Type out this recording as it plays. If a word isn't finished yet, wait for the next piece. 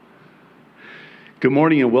Good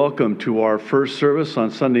morning and welcome to our first service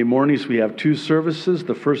on Sunday mornings. We have two services,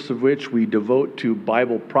 the first of which we devote to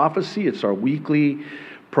Bible prophecy. It's our weekly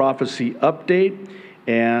prophecy update.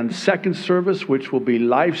 And second service, which will be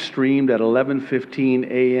live streamed at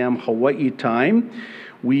 11:15 a.m. Hawaii time.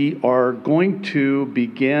 We are going to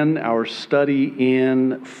begin our study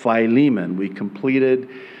in Philemon. We completed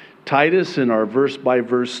Titus in our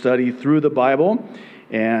verse-by-verse study through the Bible.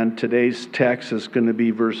 And today's text is going to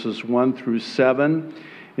be verses 1 through 7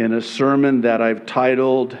 in a sermon that I've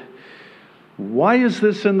titled, "Why is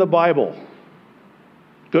this in the Bible?"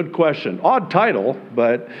 Good question. Odd title,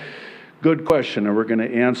 but good question. And we're going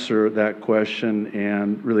to answer that question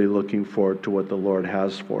and really looking forward to what the Lord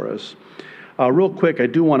has for us. Real quick, I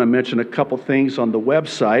do want to mention a couple things on the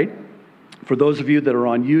website. For those of you that are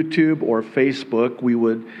on YouTube or Facebook, we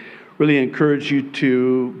would really encourage you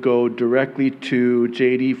to go directly to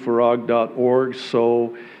jdfarag.org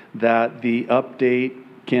so that the update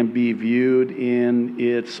can be viewed in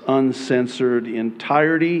its uncensored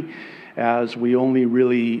entirety, as we only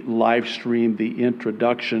really live stream the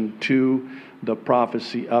introduction to the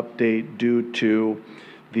prophecy update due to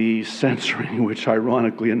the censoring, which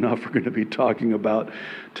ironically enough we're going to be talking about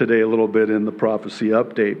today a little bit in the prophecy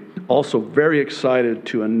update. Also very excited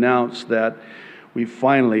to announce that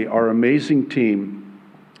our amazing team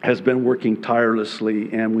has been working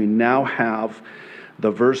tirelessly, and we now have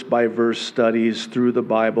the verse-by-verse studies through the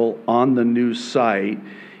Bible on the new site,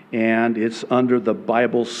 and it's under the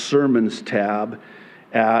Bible Sermons tab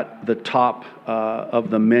at the top of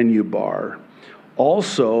the menu bar.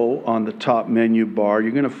 Also on the top menu bar,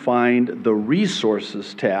 you're going to find the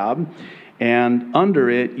Resources tab, and under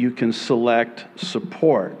it you can select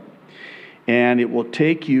Support. And it will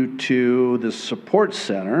take you to the Support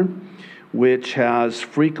Center, which has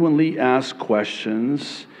frequently asked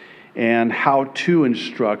questions and how-to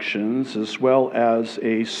instructions, as well as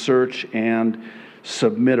a search and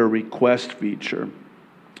submit a request feature.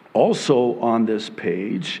 Also on this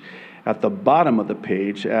page, at the bottom of the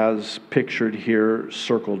page, as pictured here,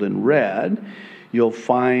 circled in red, you'll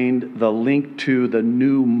find the link to the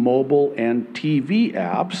new mobile and TV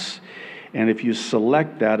apps. And if you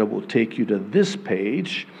select that, it will take you to this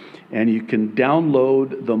page, and you can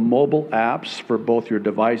download the mobile apps for both your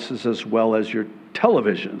devices as well as your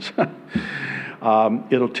televisions.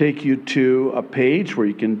 It'll take you to a page where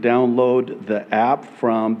you can download the app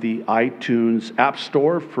from the iTunes App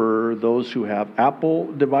Store for those who have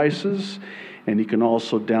Apple devices, and you can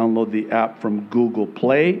also download the app from Google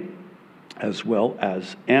Play as well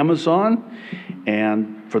as Amazon.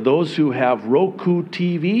 And for those who have Roku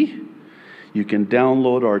TV, you can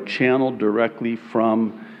download our channel directly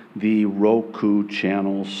from the Roku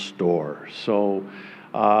channel store. So,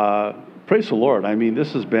 praise the Lord. I mean,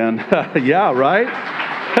 this has been, yeah, right?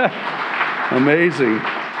 Amazing.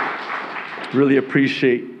 Really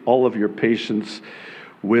appreciate all of your patience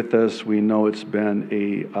with us. We know it's been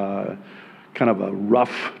a kind of a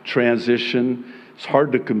rough transition. It's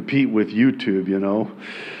hard to compete with YouTube, you know.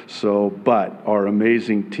 So, but our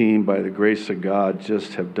amazing team, by the grace of God,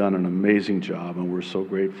 just have done an amazing job, and we're so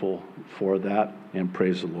grateful for that, and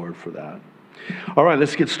praise the Lord for that. All right,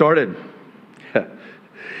 let's get started.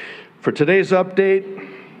 For today's update,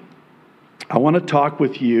 I want to talk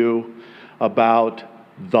with you about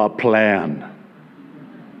the plan.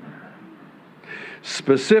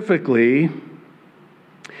 Specifically,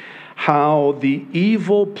 how the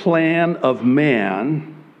evil plan of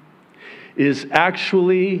man is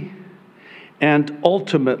actually and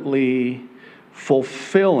ultimately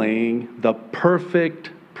fulfilling the perfect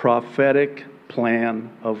prophetic plan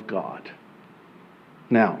of God.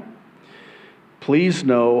 Now, please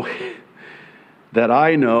know that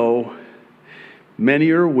I know many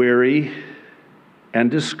are weary and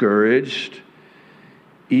discouraged,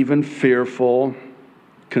 even fearful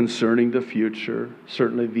concerning the future,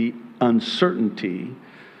 certainly the uncertainty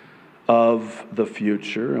of the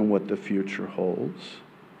future and what the future holds.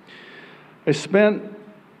 I spent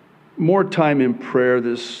more time in prayer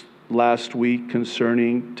this last week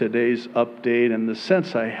concerning today's update, and the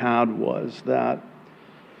sense I had was that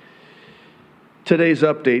today's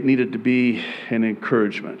update needed to be an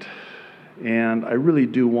encouragement. And I really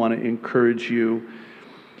do want to encourage you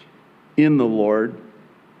in the Lord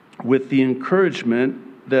with the encouragement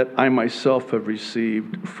that I myself have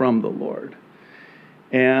received from the Lord.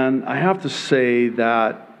 And I have to say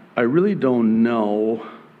that I really don't know,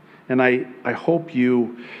 and I hope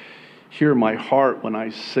you hear my heart when I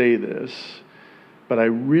say this, but I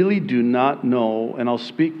really do not know, and I'll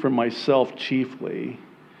speak for myself chiefly,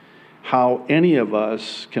 how any of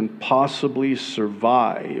us can possibly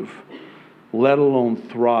survive, let alone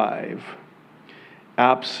thrive,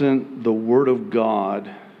 absent the Word of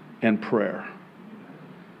God and prayer.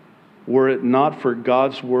 Were it not for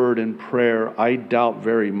God's Word and prayer, I doubt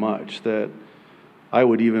very much that I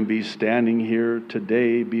would even be standing here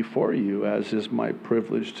today before you, as is my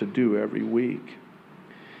privilege to do every week.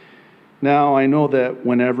 Now, I know that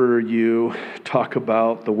whenever you talk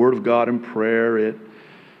about the Word of God and prayer, it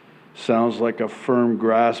sounds like a firm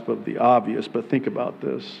grasp of the obvious, but think about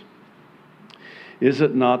this. Is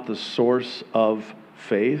it not the source of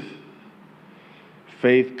faith?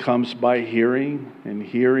 Faith comes by hearing, and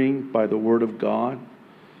hearing by the Word of God.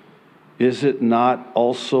 Is it not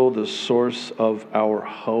also the source of our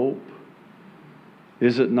hope?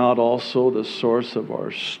 Is it not also the source of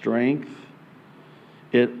our strength?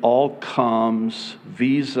 It all comes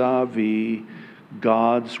vis-a-vis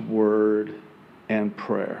God's Word and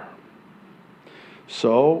prayer.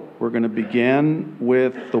 So, we're going to begin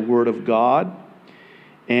with the Word of God.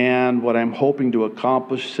 And what I'm hoping to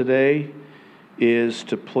accomplish today is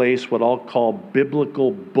to place what I'll call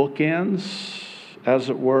biblical bookends, as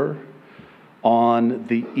it were, on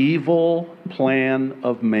the evil plan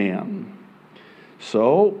of man.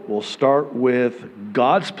 So, we'll start with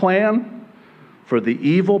God's plan for the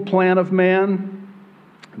evil plan of man.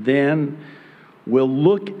 Then we'll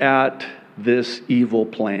look at this evil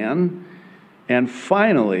plan, and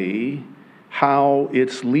finally, how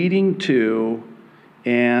it's leading to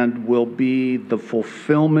and will be the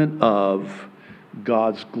fulfillment of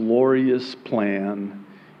God's glorious plan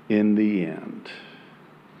in the end.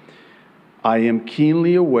 I am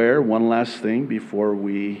keenly aware, one last thing before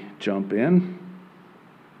we jump in,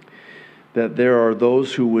 that there are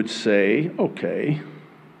those who would say, okay,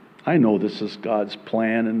 I know this is God's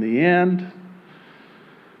plan in the end,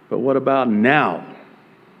 but what about now?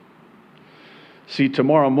 See,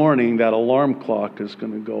 tomorrow morning that alarm clock is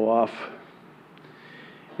going to go off,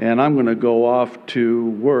 and I'm going to go off to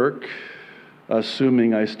work,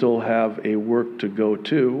 assuming I still have a work to go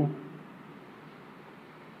to.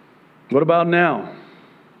 What about now?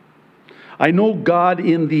 I know God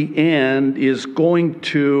in the end is going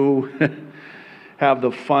to have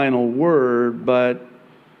the final word, but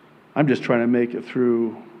I'm just trying to make it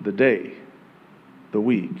through the day, the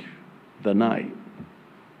week, the night.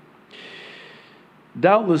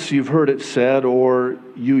 Doubtless you've heard it said, or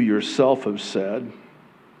you yourself have said,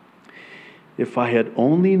 if I had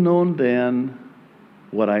only known then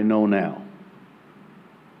what I know now.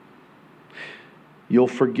 You'll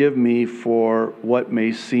forgive me for what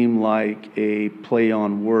may seem like a play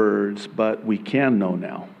on words, but we can know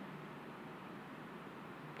now.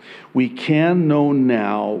 We can know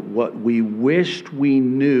now what we wished we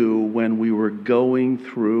knew when we were going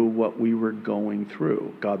through what we were going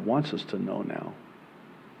through. God wants us to know now.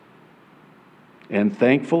 And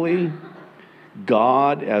thankfully,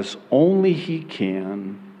 God, as only He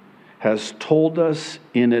can, has told us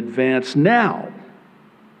in advance now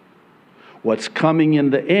what's coming in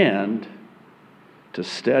the end to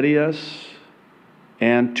steady us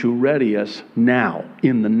and to ready us now,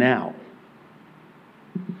 in the now.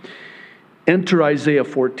 Enter Isaiah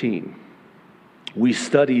 14. We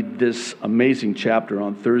studied this amazing chapter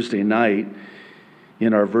on Thursday night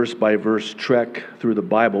in our verse-by-verse trek through the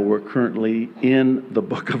Bible. We're currently in the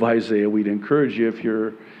book of Isaiah. We'd encourage you, if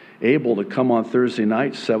you're able, to come on Thursday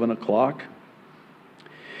night, 7 o'clock.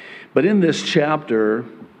 But in this chapter,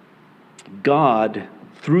 God,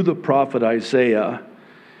 through the prophet Isaiah,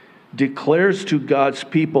 declares to God's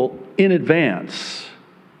people in advance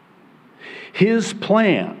His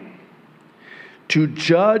plan to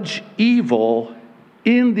judge evil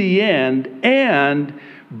in the end and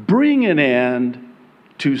bring an end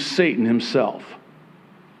to Satan himself.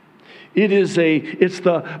 It's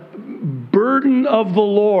the burden of the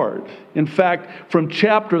Lord. In fact, from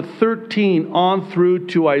chapter 13 on through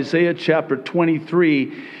to Isaiah chapter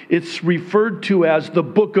 23, it's referred to as the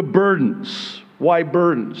book of burdens. Why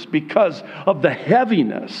burdens? Because of the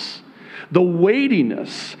heaviness, the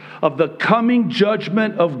weightiness of the coming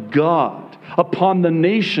judgment of God upon the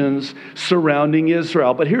nations surrounding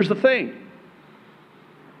Israel. But here's the thing.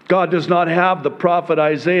 God does not have the prophet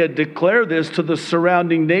Isaiah declare this to the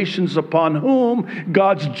surrounding nations upon whom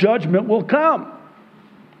God's judgment will come.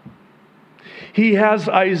 He has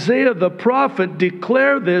Isaiah the prophet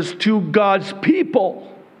declare this to God's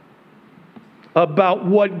people about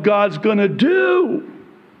what God's going to do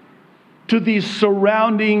to these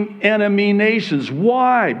surrounding enemy nations.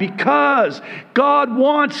 Why? Because God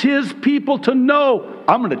wants His people to know,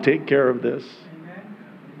 I'm going to take care of this.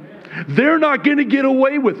 They're not going to get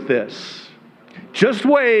away with this. Just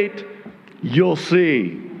wait, you'll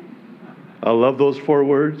see. I love those 4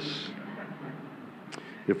 words.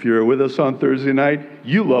 If you're with us on Thursday night,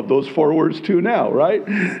 you love those 4 words too now, right?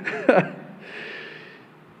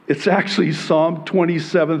 It's actually Psalm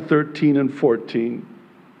 27, 13, and 14,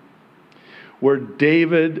 where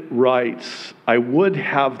David writes, I would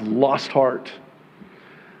have lost heart.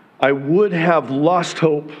 I would have lost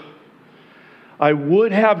hope. I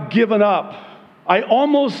would have given up. I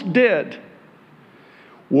almost did,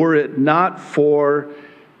 were it not for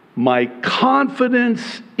my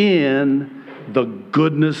confidence in the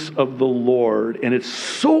goodness of the Lord. And it's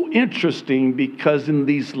so interesting because in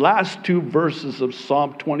these last 2 verses of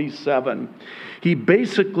Psalm 27, he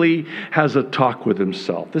basically has a talk with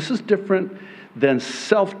himself. This is different than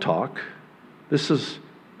self-talk. This is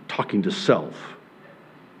talking to self.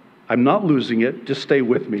 I'm not losing it. Just stay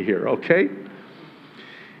with me here, okay?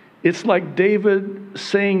 It's like David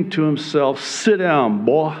saying to himself, sit down,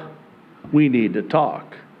 boy. We need to talk.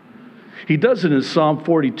 He does it in Psalm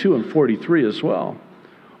 42 and 43 as well.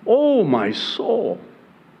 Oh, my soul,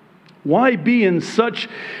 why be in such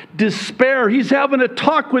despair? He's having a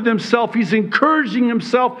talk with himself. He's encouraging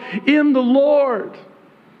himself in the Lord.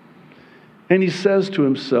 And he says to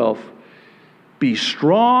himself, be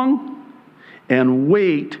strong and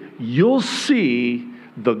wait. You'll see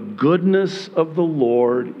the goodness of the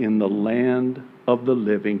Lord in the land of the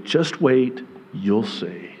living. Just wait. You'll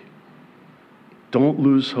see. Don't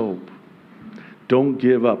lose hope. Don't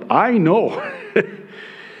give up. I know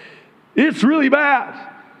it's really bad.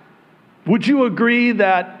 Would you agree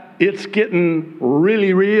that it's getting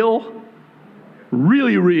really real?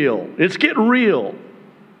 Really real. It's getting real.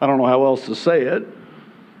 I don't know how else to say it.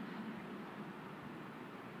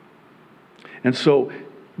 And so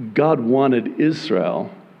God wanted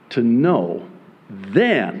Israel to know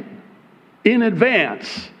then, in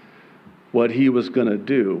advance, what he was going to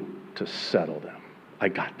do to settle them. I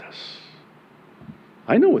got this.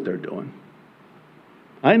 I know what they're doing.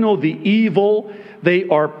 I know the evil they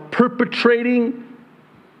are perpetrating.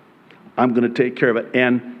 I'm going to take care of it.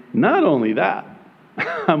 And not only that,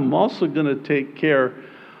 I'm also going to take care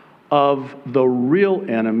of the real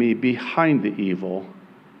enemy behind the evil,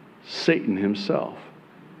 Satan himself.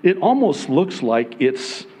 It almost looks like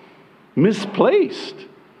it's misplaced.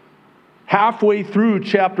 Halfway through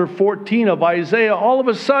chapter 14 of Isaiah, all of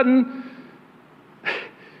a sudden,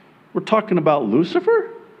 we're talking about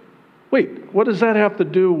Lucifer? Wait, what does that have to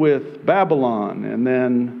do with Babylon and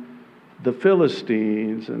then the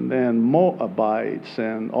Philistines and then Moabites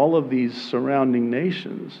and all of these surrounding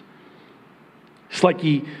nations? It's like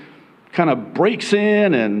he kind of breaks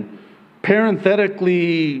in and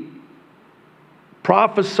parenthetically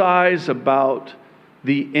prophesies about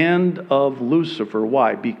the end of Lucifer.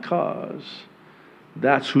 Why? Because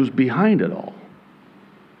that's who's behind it all.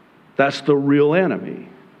 That's the real enemy.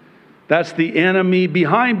 That's the enemy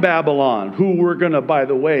behind Babylon, who we're going to, by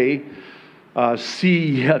the way,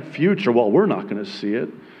 see yet future. Well, we're not going to see it.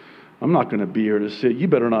 I'm not going to be here to see it. You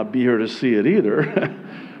better not be here to see it either.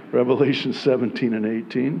 Revelation 17 and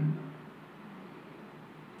 18.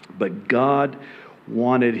 But God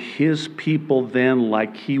wanted his people then,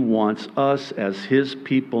 like he wants us as his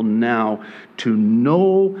people now, to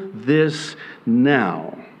know this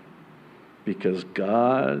now, because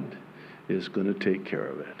God is going to take care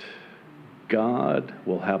of it. God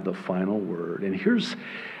will have the final word. And here's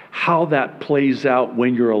how that plays out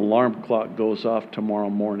when your alarm clock goes off tomorrow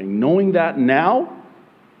morning. Knowing that now,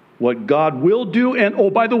 what God will do, and oh,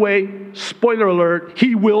 by the way, spoiler alert,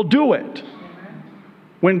 he will do it.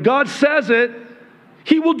 When God says it,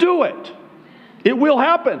 he will do it. It will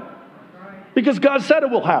happen. Because God said it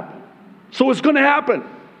will happen. So it's going to happen.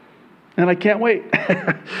 And I can't wait.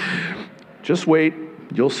 Just wait.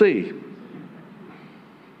 You'll see.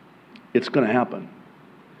 It's going to happen.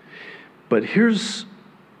 But here's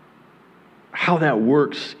how that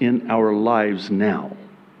works in our lives now.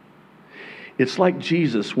 It's like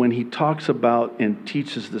Jesus when he talks about and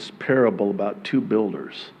teaches this parable about 2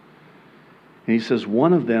 builders. And he says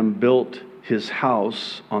one of them built his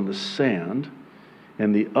house on the sand,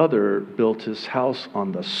 and the other built his house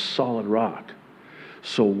on the solid rock.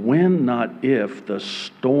 So when, not if, the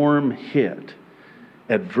storm hit,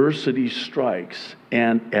 adversity strikes,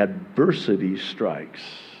 and adversity strikes,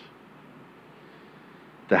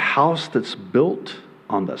 the house that's built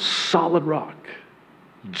on the solid rock,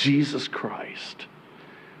 Jesus Christ,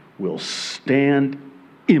 will stand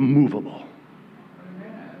immovable.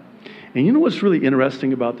 And you know what's really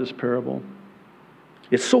interesting about this parable?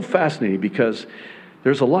 It's so fascinating because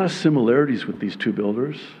there's a lot of similarities with these 2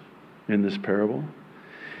 builders in this parable.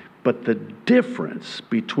 But the difference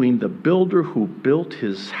between the builder who built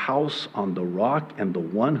his house on the rock and the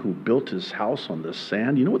one who built his house on the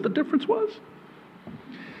sand, you know what the difference was?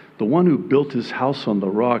 the one who built his house on the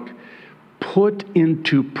rock, put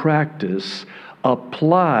into practice,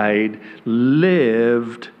 applied,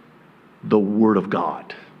 lived the Word of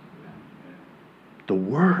God. The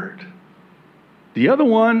Word. The other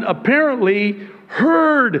one apparently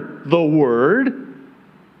heard the Word,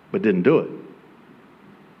 but didn't do it.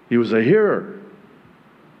 He was a hearer,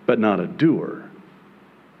 but not a doer.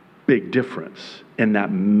 Big difference. And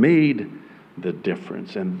that made the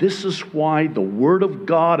difference. And this is why the Word of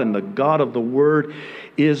God and the God of the Word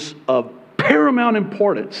is of paramount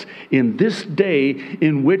importance in this day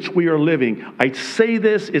in which we are living. I say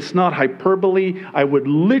this, it's not hyperbole. I would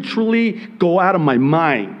literally go out of my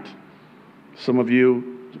mind. Some of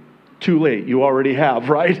you, too late, you already have,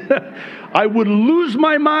 right? I would lose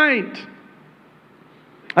my mind.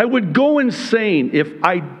 I would go insane if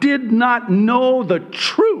I did not know the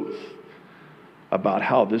truth about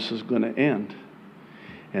how this is going to end.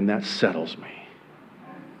 And that settles me.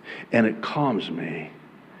 And it calms me.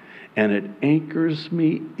 And it anchors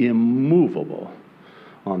me immovable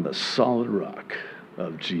on the solid rock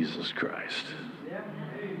of Jesus Christ.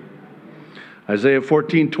 Isaiah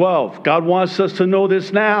 14:12. God wants us to know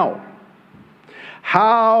this now.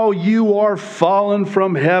 How you are fallen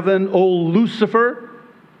from heaven, O Lucifer,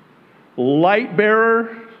 light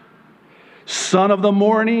bearer, son of the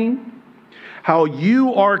morning. How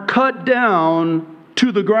you are cut down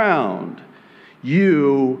to the ground,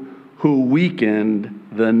 you who weakened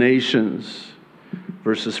the nations.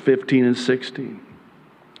 Verses 15 and 16.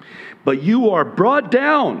 But you are brought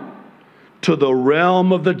down to the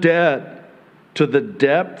realm of the dead, to the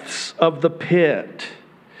depths of the pit.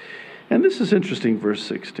 And this is interesting, verse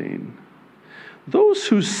 16. Those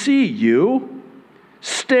who see you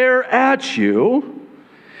stare at you,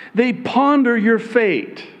 they ponder your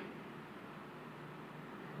fate.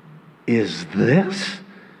 Is this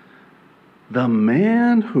the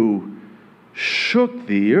man who shook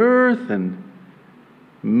the earth and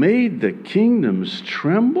made the kingdoms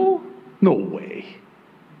tremble? No way.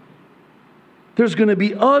 There's going to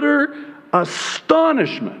be utter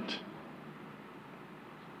astonishment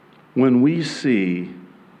when we see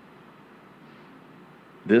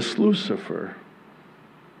this Lucifer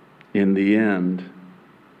in the end.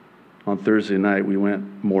 On Thursday night, we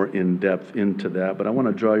went more in depth into that, but I want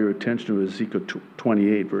to draw your attention to Ezekiel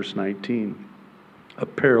 28, verse 19, a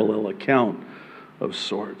parallel account of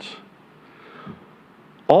sorts.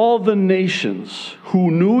 All the nations who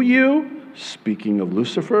knew you, speaking of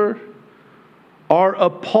Lucifer, are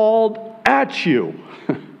appalled at you.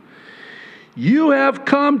 You have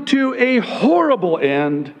come to a horrible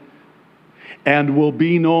end and will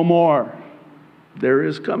be no more. There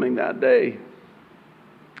is coming that day.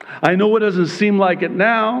 I know it doesn't seem like it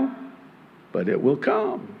now, but it will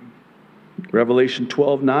come. Revelation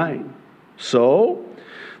 12:9. So,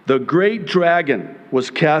 the great dragon was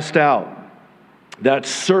cast out, that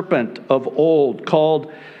serpent of old,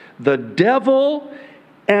 called the devil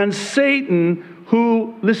and Satan,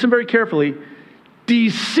 who, listen very carefully,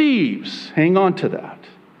 deceives, hang on to that,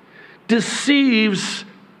 deceives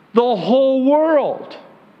the whole world.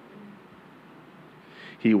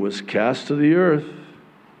 He was cast to the earth,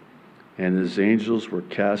 and his angels were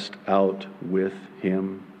cast out with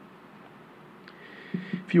him.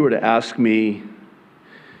 If you were to ask me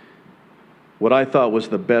what I thought was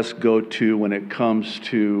the best go-to when it comes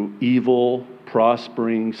to evil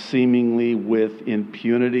prospering seemingly with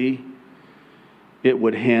impunity, it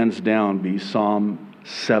would hands down be Psalm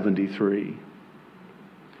 73.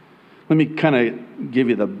 Let me kind of give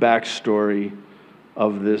you the backstory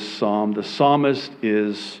of this psalm. The psalmist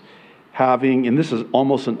is having, and this is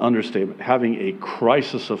almost an understatement, having a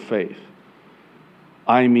crisis of faith.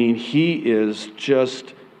 I mean, he is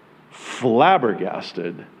just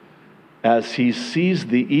flabbergasted as he sees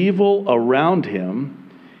the evil around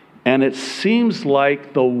him, and it seems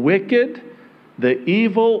like the wicked, the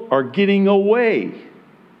evil, are getting away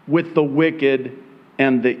with the wicked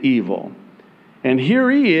and the evil. And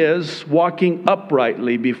here he is walking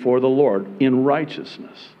uprightly before the Lord in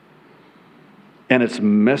righteousness. And it's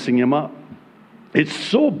messing him up. It's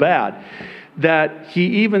so bad that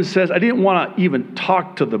he even says, I didn't want to even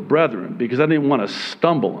talk to the brethren because I didn't want to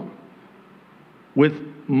stumble them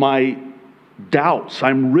with my doubts.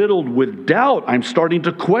 I'm riddled with doubt. I'm starting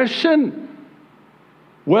to question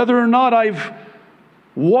whether or not I've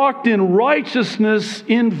walked in righteousness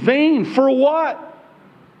in vain. For what?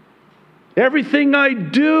 Everything I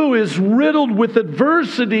do is riddled with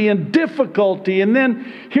adversity and difficulty. And then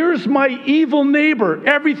here's my evil neighbor.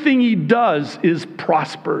 Everything he does is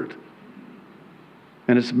prospered.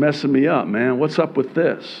 And it's messing me up, man. What's up with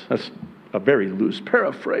this? That's a very loose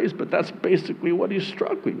paraphrase, but that's basically what he's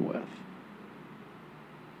struggling with.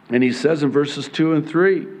 And he says in verses 2 and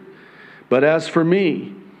 3, "But as for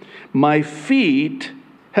me, my feet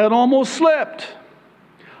had almost slipped.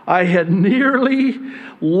 I had nearly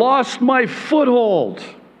lost my foothold."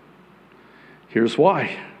 Here's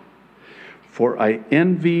why. "For I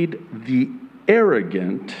envied the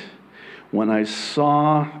arrogant when I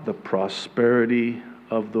saw the prosperity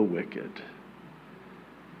of the wicked."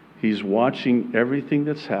 He's watching everything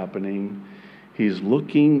that's happening. He's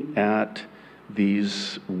looking at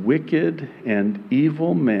these wicked and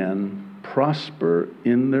evil men prosper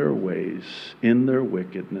in their ways, in their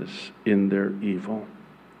wickedness, in their evil.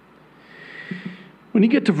 When you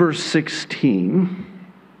get to verse 16,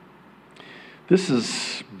 this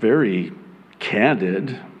is very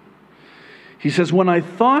candid. He says, "When I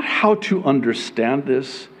thought how to understand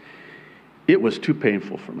this, it was too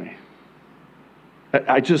painful for me."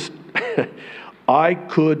 I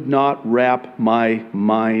could not wrap my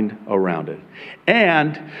mind around it.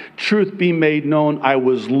 And, truth be made known, I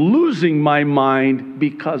was losing my mind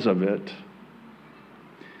because of it.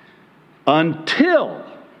 Until,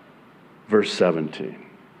 verse 17,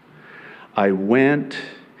 I went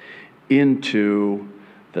into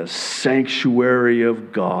the sanctuary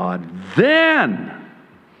of God. Then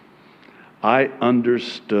I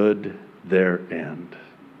understood their end.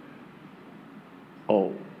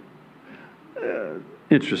 Oh,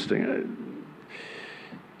 interesting.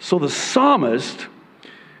 So the psalmist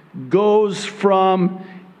goes from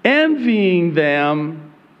envying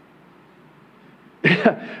them,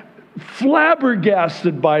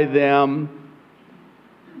 flabbergasted by them,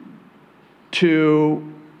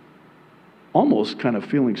 to almost kind of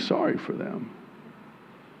feeling sorry for them,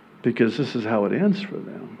 because this is how it ends for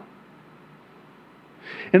them.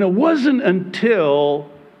 And it wasn't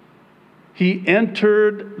until he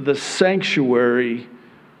entered the sanctuary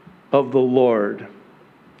of the Lord,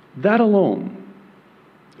 that alone,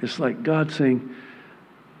 it's like God saying,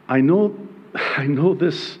 I know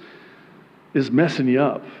this is messing you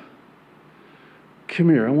up. Come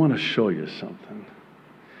here, I want to show you something.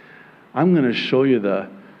 I'm going to show you the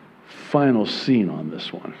final scene on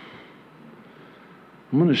this one.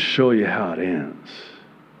 I'm going to show you how it ends.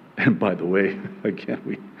 And by the way,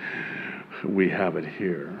 again, we have it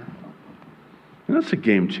here. And that's a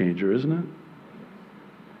game changer, isn't it?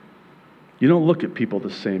 You don't look at people the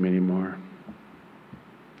same anymore.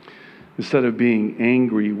 Instead of being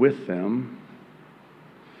angry with them,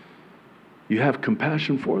 you have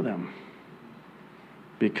compassion for them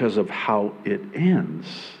because of how it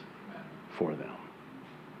ends for them.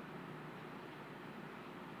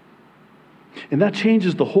 And that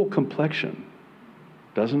changes the whole complexion,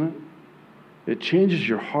 doesn't it? It changes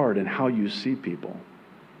your heart and how you see people.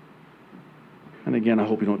 And again, I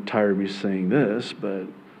hope you don't tire me saying this, but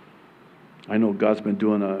I know God's been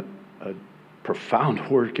doing a profound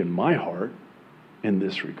work in my heart in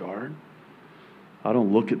this regard. I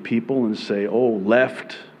don't look at people and say, oh,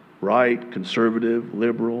 left, right, conservative,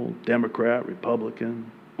 liberal, Democrat,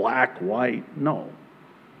 Republican, black, white. No.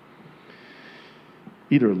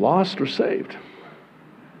 Either lost or saved.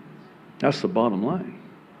 That's the bottom line.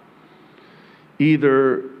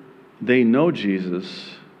 Either they know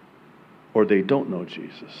Jesus or they don't know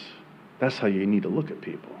Jesus. That's how you need to look at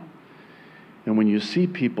people. And when you see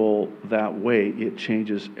people that way, it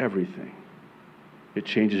changes everything. It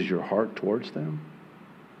changes your heart towards them.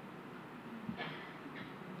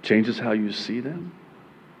 Changes how you see them.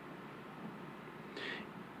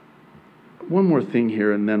 One more thing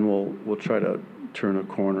here, and then we'll try to turn a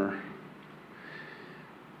corner.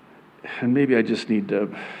 And maybe I just need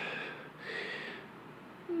to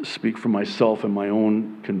speak for myself and my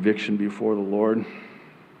own conviction before the Lord.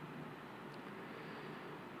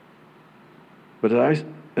 But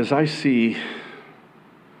as I see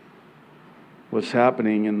what's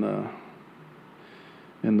happening in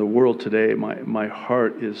the world today, my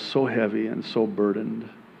heart is so heavy and so burdened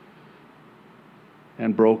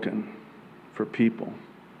and broken for people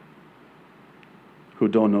who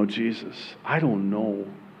don't know Jesus. I don't know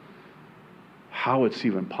how it's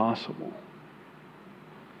even possible.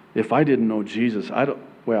 If I didn't know Jesus, I don't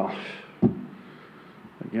know.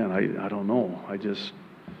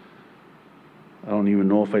 I don't even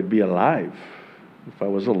know if I'd be alive. If I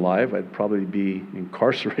was alive, I'd probably be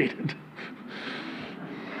incarcerated.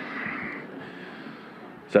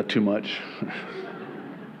 Is that too much?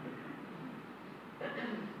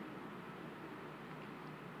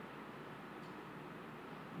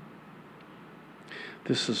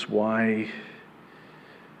 This is why,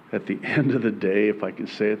 at the end of the day, if I can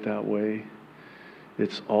say it that way,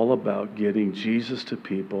 It's all about getting Jesus to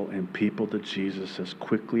people and people to Jesus as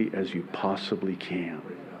quickly as you possibly can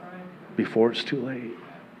before it's too late.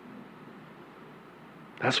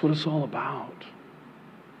 That's what it's all about.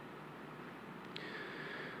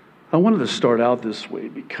 I wanted to start out this way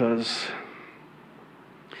because,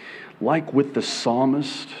 like with the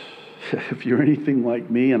psalmist, if you're anything like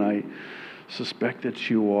me, and I suspect that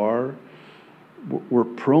you are, we're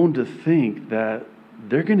prone to think that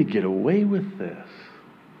they're going to get away with this.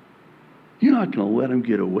 You're not going to let them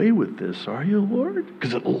get away with this, are you, Lord?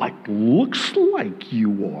 Because it looks like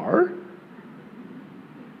you are.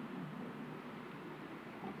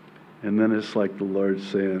 And then it's like the Lord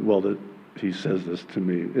saying, well, he says this to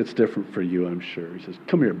me. It's different for you, I'm sure. He says,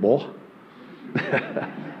 come here, boy.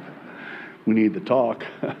 We need to talk.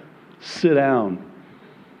 Sit down.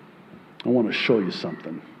 I want to show you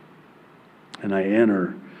something. And I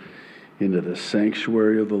enter into the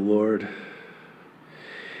sanctuary of the Lord,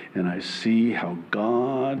 and I see how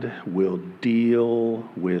God will deal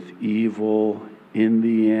with evil in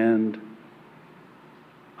the end.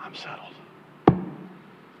 I'm settled.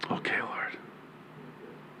 Okay, Lord.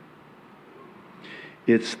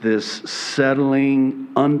 It's this settling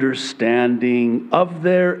understanding of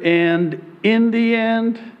their end in the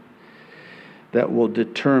end that will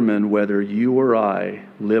determine whether you or I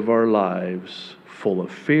live our lives full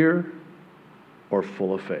of fear or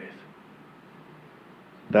full of faith.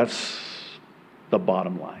 That's the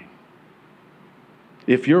bottom line.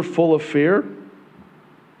 If you're full of fear,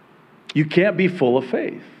 you can't be full of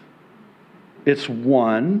faith. It's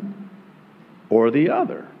one or the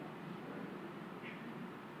other.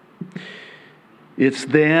 It's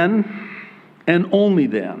then and only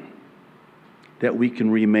then that we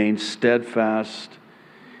can remain steadfast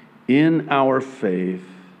in our faith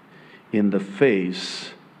in the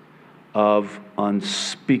face of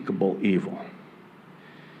unspeakable evil.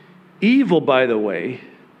 Evil, by the way,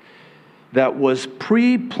 that was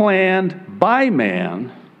pre-planned by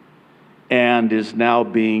man and is now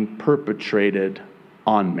being perpetrated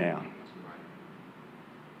on man.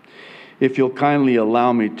 If you'll kindly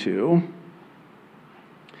allow me to,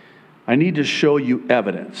 I need to show you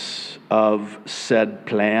evidence of said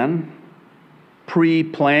plan,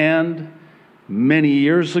 pre-planned many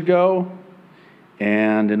years ago,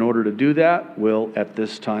 and in order to do that, we'll at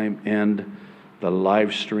this time end the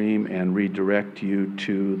live stream and redirect you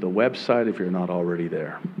to the website if you're not already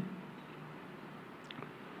there.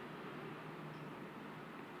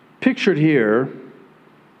 Pictured here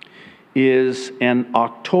is an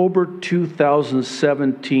October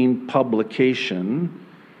 2017 publication,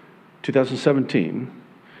 2017,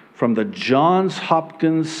 from the Johns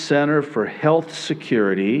Hopkins Center for Health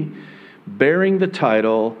Security, bearing the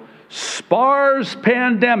title, SPARS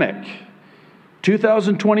Pandemic,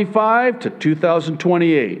 2025 to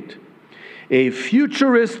 2028, a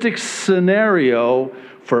futuristic scenario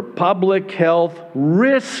for public health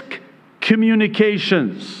risk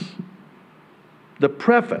communications. The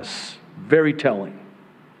preface, very telling.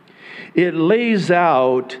 It lays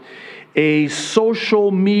out a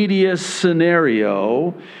social media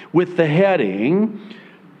scenario with the heading,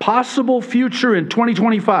 Possible Future in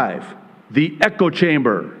 2025, the Echo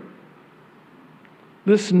Chamber.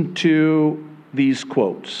 Listen to these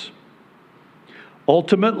quotes.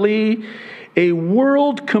 Ultimately, a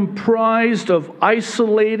world comprised of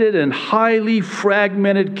isolated and highly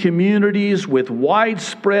fragmented communities with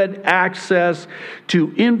widespread access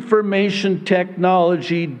to information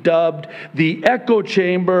technology dubbed the Echo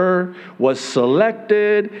Chamber was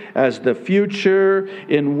selected as the future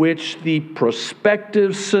in which the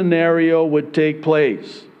prospective scenario would take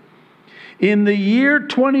place. In the year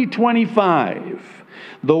 2025,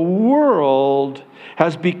 the world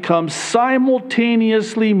has become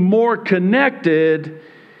simultaneously more connected,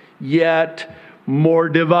 yet more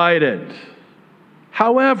divided.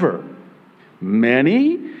 However,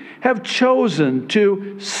 many have chosen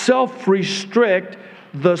to self-restrict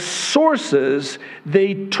the sources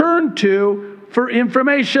they turn to for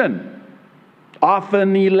information,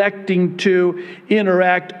 often electing to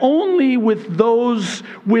interact only with those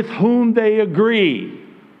with whom they agree.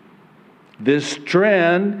 This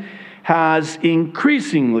trend has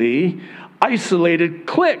increasingly isolated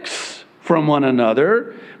cliques from one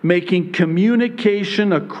another, making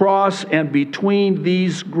communication across and between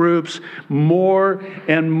these groups more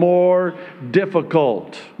and more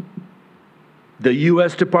difficult. The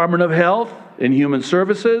U.S. Department of Health and Human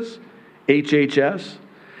Services, HHS,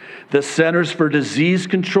 the Centers for Disease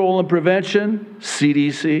Control and Prevention,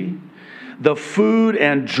 CDC, the Food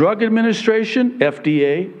and Drug Administration,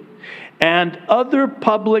 FDA, and other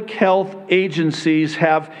public health agencies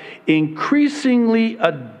have increasingly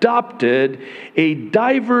adopted a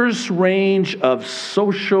diverse range of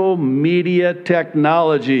social media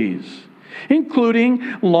technologies, including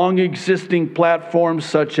long-existing platforms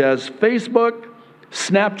such as Facebook,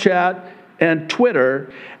 Snapchat, and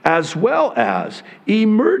Twitter, as well as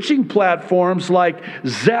emerging platforms like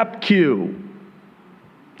ZapQ,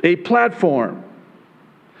 a platform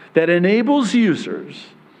that enables users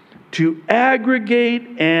to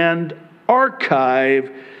aggregate and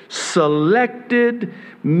archive selected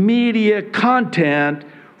media content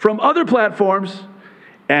from other platforms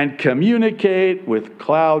and communicate with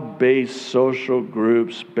cloud-based social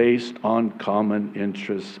groups based on common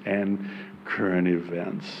interests and current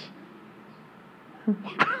events.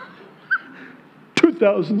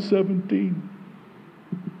 2017.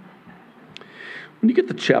 When you get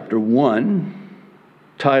to chapter 1,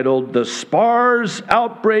 titled, "The SPARS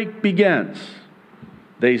Outbreak Begins,"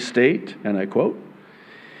 they state, and I quote,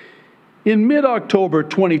 "In mid-October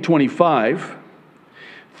 2025,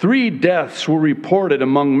 3 deaths were reported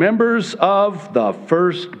among members of the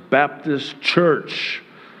First Baptist Church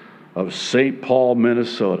of St. Paul,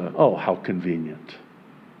 Minnesota." Oh, how convenient.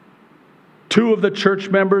 2 of the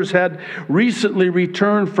church members had recently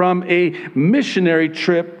returned from a missionary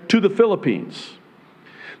trip to the Philippines.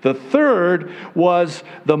 The third was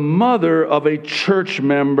the mother of a church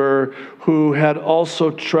member who had also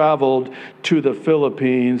traveled to the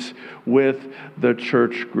Philippines with the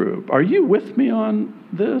church group. Are you with me on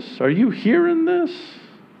this? Are you hearing this?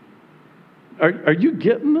 Are you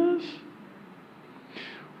getting this?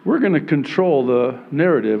 We're going to control the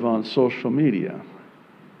narrative on social media.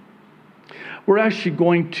 We're actually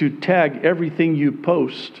going to tag everything you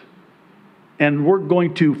post, and we're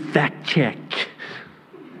going to fact check.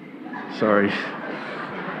 Sorry.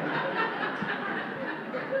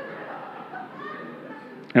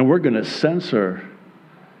 And we're going to censor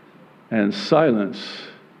and silence.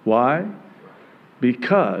 Why?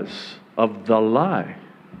 Because of the lie.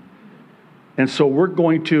 And so we're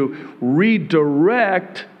going to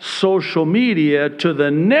redirect social media to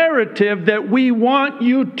the narrative that we want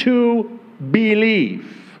you to believe.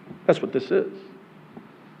 That's what this is.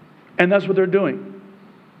 And that's what they're doing.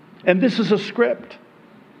 And this is a script.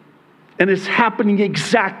 And it's happening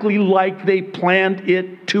exactly like they planned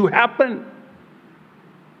it to happen.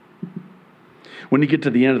 When you get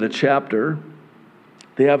to the end of the chapter,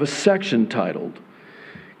 they have a section titled,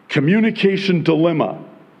 "Communication Dilemma."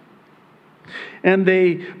 And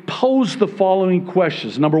they pose the following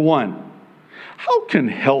questions. Number 1, how can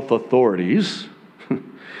health authorities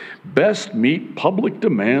best meet public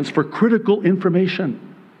demands for critical information,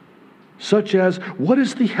 such as what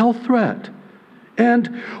is the health threat? And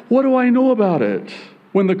what do I know about it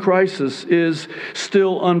when the crisis is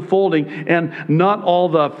still unfolding and not all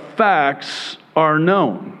the facts are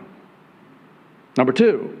known? Number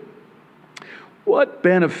 2, what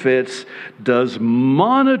benefits does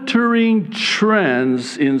monitoring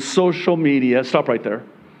trends in social media, stop right there.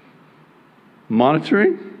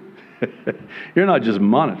 Monitoring? You're not just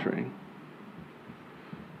monitoring.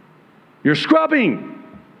 You're scrubbing.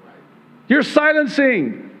 You're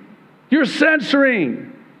silencing. You're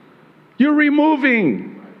censoring. You're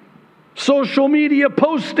removing. Social media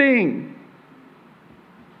posting.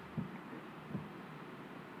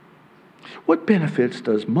 What benefits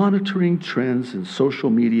does monitoring trends in social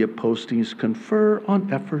media postings confer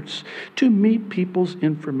on efforts to meet people's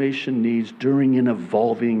information needs during an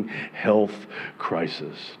evolving health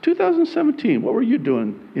crisis? 2017, what were you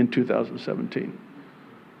doing in 2017?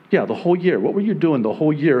 Yeah, the whole year. What were you doing the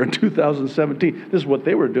whole year in 2017? This is what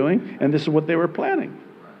they were doing, and this is what they were planning.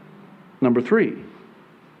 Number 3,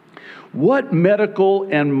 what medical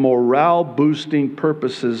and morale-boosting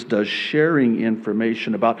purposes does sharing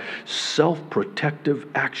information about self-protective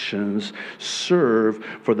actions serve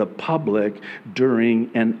for the public during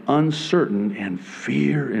an uncertain and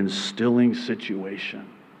fear-instilling situation?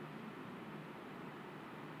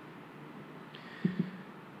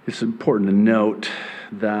 It's important to note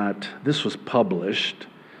that this was published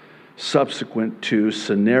subsequent to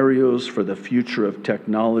scenarios for the future of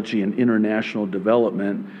technology and international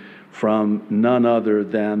development from none other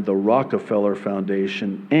than the Rockefeller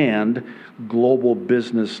Foundation and Global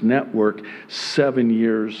Business Network 7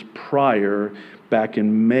 years prior, back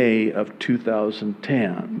in May of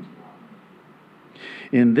 2010.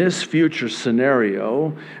 In this future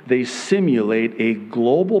scenario, they simulate a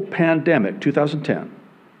global pandemic, 2010,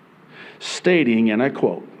 stating, and I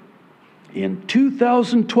quote, "In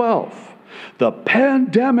 2012, the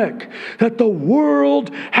pandemic that the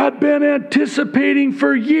world had been anticipating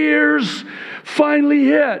for years finally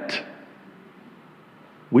hit.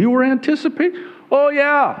 We were anticipating? Oh,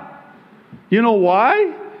 yeah. You know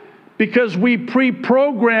why? Because we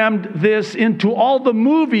pre-programmed this into all the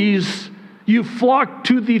movies you flock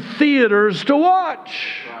to the theaters to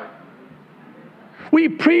watch. We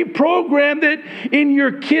pre-programmed it in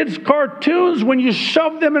your kids' cartoons when you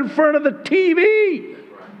shove them in front of the TV.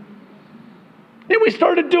 And we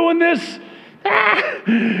started doing this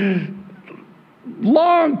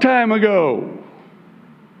long time ago.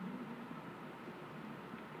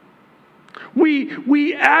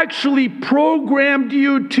 We actually programmed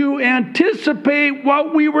you to anticipate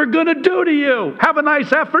what we were going to do to you. Have a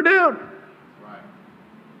nice afternoon.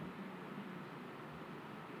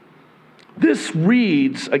 This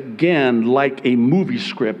reads, again, like a movie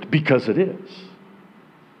script because it is.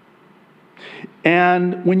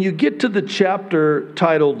 And when you get to the chapter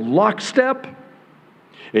titled Lockstep,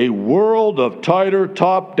 a world of tighter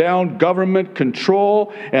top-down government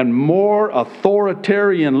control and more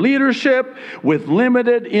authoritarian leadership with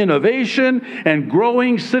limited innovation and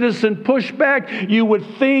growing citizen pushback, you would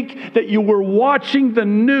think that you were watching the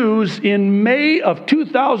news in May of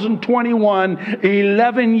 2021,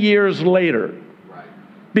 11 years later.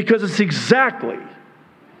 Because it's exactly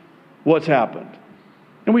what's happened.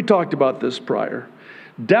 And we talked about this prior.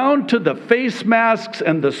 Down to the face masks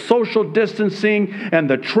and the social distancing and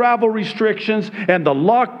the travel restrictions and the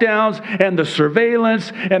lockdowns and the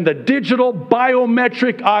surveillance and the digital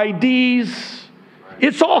biometric IDs.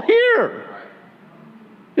 It's all here.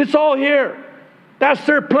 It's all here. That's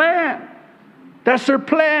their plan. That's their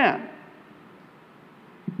plan.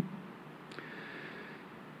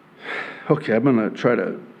 Okay, I'm going to try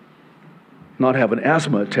to not have an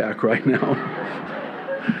asthma attack right now.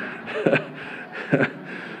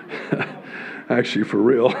 Actually, for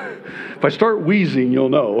real. If I start wheezing, you'll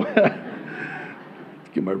know.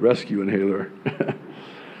 Get my rescue inhaler.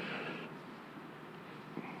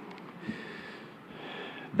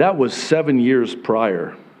 That was 7 years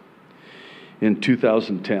prior, in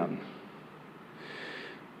 2010.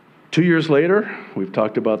 2 years later, we've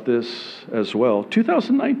talked about this as well,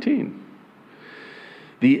 2019.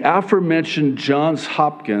 The aforementioned Johns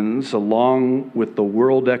Hopkins, along with the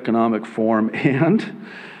World Economic Forum and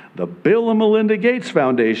the Bill and Melinda Gates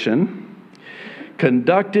Foundation,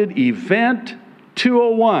 conducted Event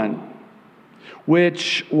 201,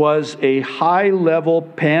 which was a high-level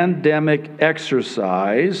pandemic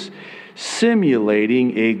exercise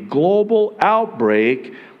simulating a global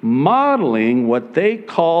outbreak, modeling what they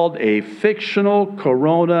called a fictional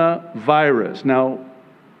coronavirus. Now,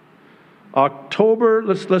 October,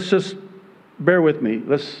 let's just bear with me.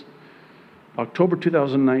 October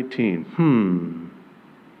 2019.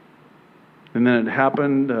 And then it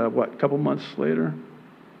happened, a couple months later?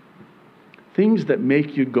 Things that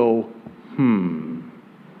make you go,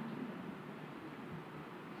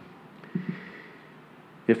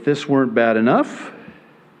 If this weren't bad enough,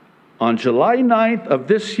 on July 9th of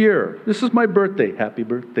this year, this is my birthday, happy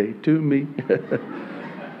birthday to me.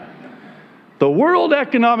 The World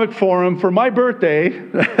Economic Forum, for my birthday,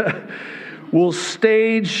 will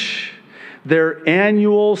stage their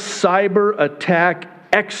annual cyber attack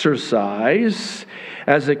exercise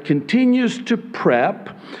as it continues to prep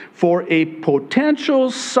for a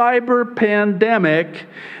potential cyber pandemic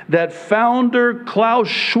that founder Klaus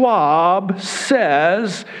Schwab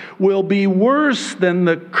says will be worse than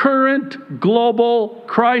the current global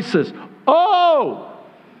crisis. Oh,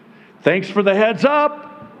 thanks for the heads up.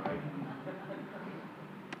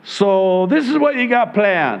 So this is what you got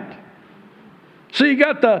planned. So you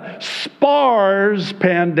got the SPARS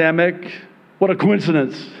pandemic. What a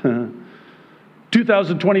coincidence.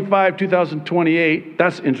 2025, 2028,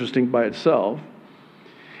 that's interesting by itself.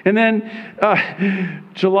 And then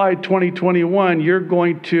July 2021, you're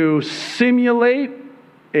going to simulate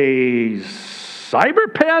a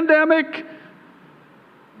cyber pandemic?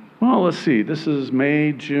 Well, let's see. This is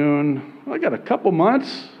May, June. Well, I got a couple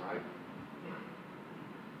months.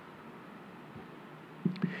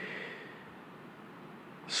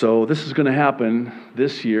 So this is going to happen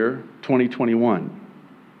this year, 2021.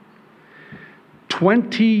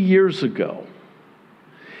 20 years ago,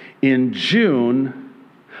 in June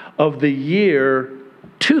of the year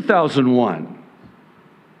 2001,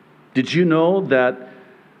 did you know that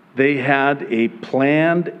they had a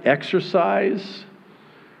planned exercise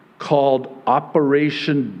called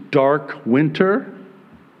Operation Dark Winter?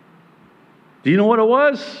 Do you know what it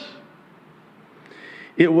was?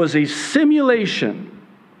 It was a simulation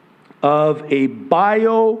of a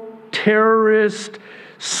bioterrorist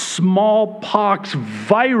smallpox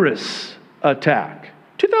virus attack.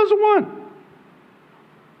 2001.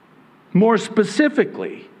 More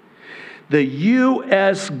specifically, the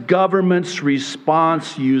U.S. government's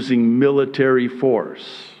response using military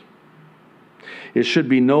force. It should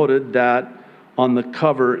be noted that on the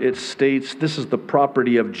cover it states this is the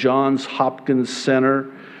property of Johns Hopkins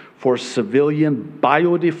Center for Civilian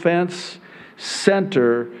Biodefense,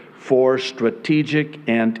 Center for Strategic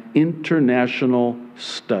and International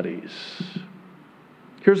Studies.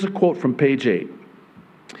 Here's a quote from page 8.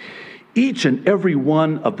 Each and every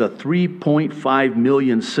one of the 3.5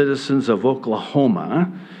 million citizens of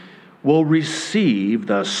Oklahoma will receive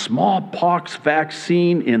the smallpox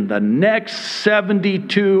vaccine in the next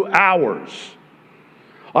 72 hours.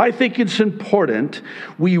 I think it's important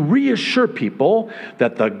we reassure people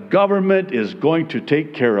that the government is going to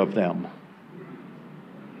take care of them.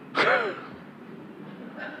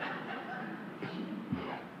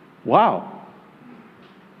 Wow.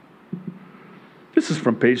 This is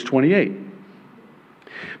from page 28.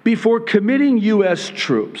 Before committing U.S.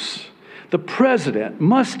 troops, the president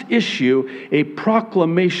must issue a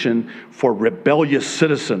proclamation for rebellious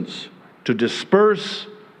citizens to disperse,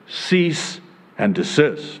 cease, and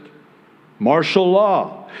desist. Martial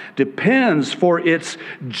law depends for its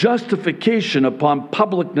justification upon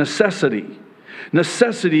public necessity.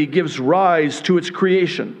 Necessity gives rise to its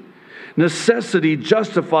creation. Necessity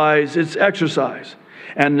justifies its exercise.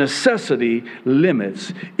 And necessity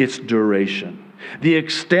limits its duration. The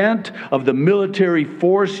extent of the military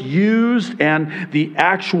force used and the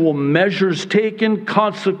actual measures taken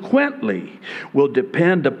consequently will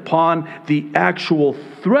depend upon the actual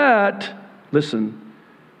threat, listen,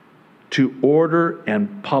 to order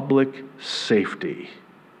and public safety,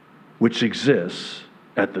 which exists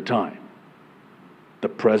at the time. The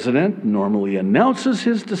president normally announces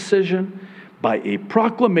his decision by a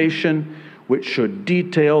proclamation which should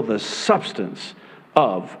detail the substance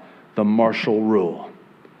of the martial rule.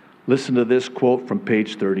 Listen to this quote from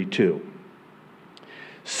page 32.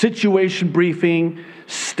 Situation briefing,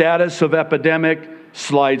 status of epidemic,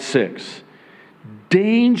 slide 6.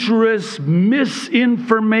 Dangerous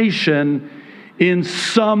misinformation in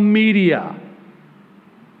some media.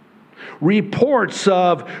 Reports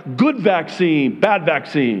of good vaccine, bad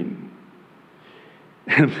vaccine.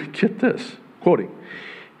 And get this, quoting,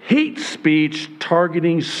 hate speech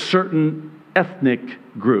targeting certain ethnic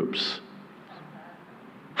groups.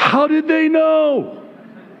 How did they know?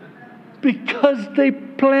 Because they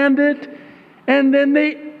planned it and then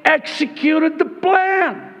they executed the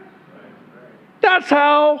plan. That's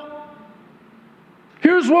how.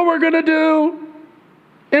 Here's what we're going to do.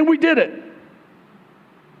 And we did it.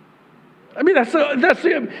 I mean, that's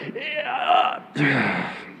the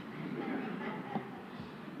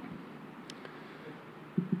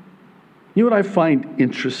You know what I find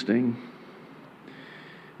interesting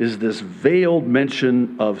is this veiled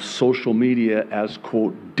mention of social media as,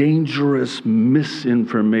 quote, dangerous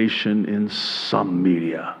misinformation in some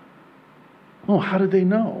media. Oh, how did they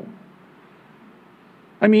know?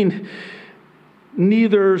 I mean,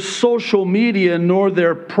 neither social media nor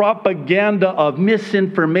their propaganda of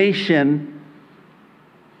misinformation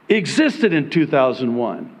existed in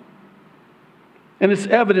 2001. And it's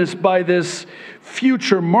evidenced by this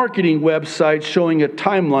future marketing website showing a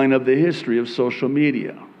timeline of the history of social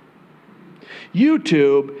media.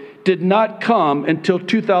 YouTube did not come until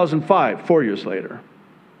 2005, 4 years later.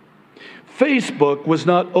 Facebook was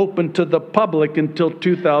not open to the public until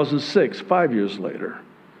 2006, 5 years later.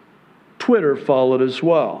 Twitter followed as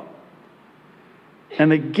well.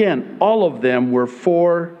 And again, all of them were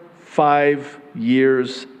 4-5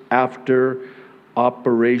 years after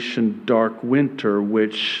Operation Dark Winter,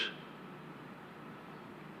 which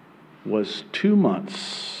was 2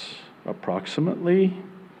 months approximately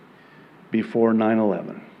before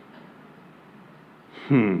 9/11.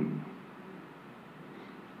 You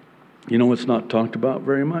know what's not talked about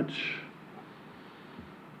very much?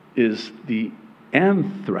 Is the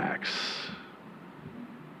anthrax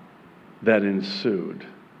that ensued.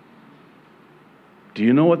 Do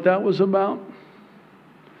you know what that was about?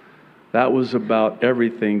 That was about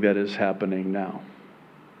everything that is happening now.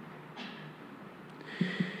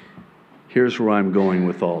 Here's where I'm going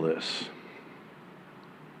with all this.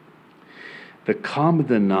 The common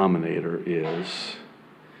denominator is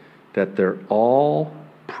that they're all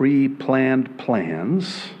pre-planned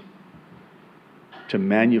plans to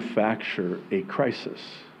manufacture a crisis.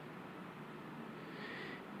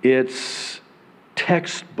 It's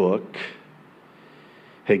textbook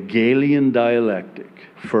Hegelian dialectic.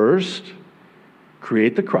 First,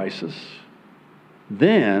 create the crisis,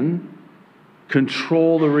 then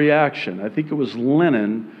control the reaction. I think it was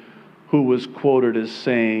Lenin who was quoted as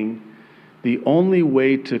saying, the only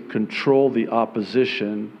way to control the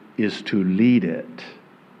opposition is to lead it.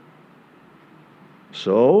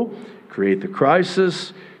 So, create the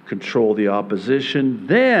crisis, control the opposition,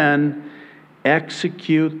 then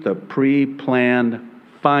execute the pre-planned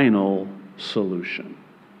final solution.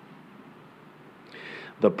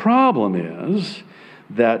 The problem is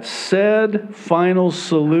that said final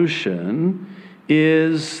solution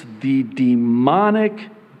is the demonic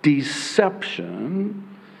deception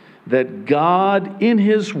that God in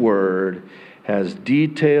His Word has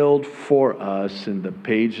detailed for us in the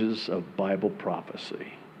pages of Bible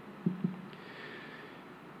prophecy.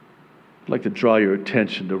 I'd like to draw your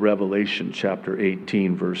attention to Revelation chapter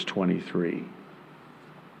 18, verse 23.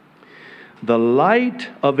 The light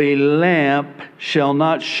of a lamp shall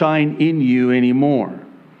not shine in you anymore.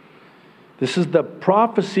 This is the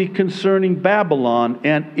prophecy concerning Babylon,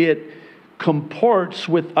 and it comports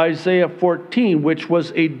with Isaiah 14, which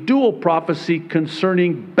was a dual prophecy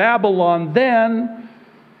concerning Babylon then,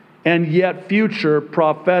 and yet future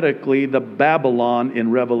prophetically the Babylon in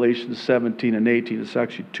Revelation 17 and 18. It's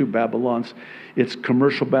actually two Babylons. It's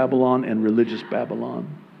commercial Babylon and religious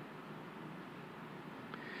Babylon.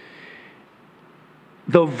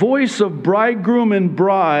 The voice of bridegroom and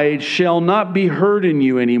bride shall not be heard in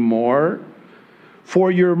you anymore,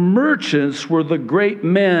 for your merchants were the great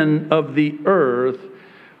men of the earth,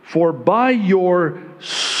 for by your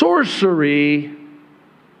sorcery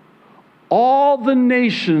all the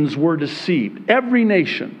nations were deceived. Every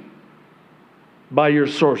nation, by your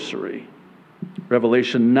sorcery.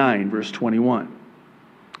 Revelation 9, verse 21.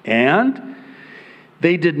 And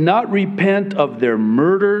they did not repent of their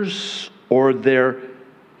murders or their,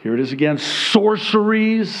 here it is again,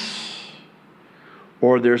 sorceries,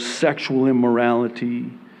 or their sexual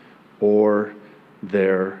immorality, or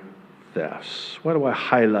their thefts. Why do I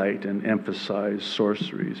highlight and emphasize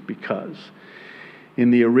sorceries? Because in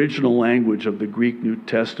the original language of the Greek New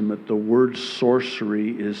Testament, the word sorcery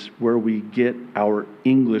is where we get our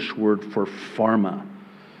English word for pharma.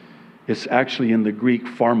 It's actually in the Greek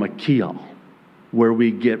pharmakia, where we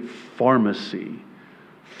get pharmacy,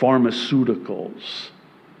 pharmaceuticals.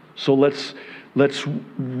 So let's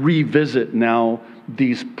revisit now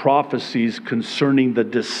these prophecies concerning the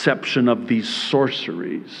deception of these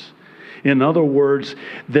sorceries. In other words,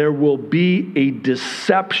 there will be a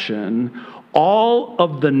deception. All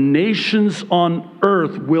of the nations on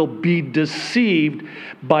earth will be deceived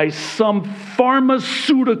by some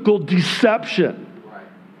pharmaceutical deception.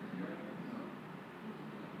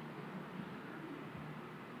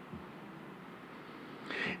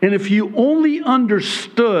 And if you only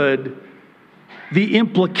understood the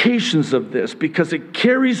implications of this, because it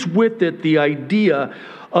carries with it the idea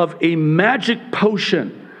of a magic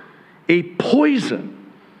potion, a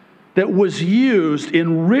poison that was used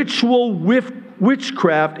in ritual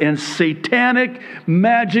witchcraft and satanic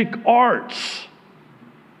magic arts.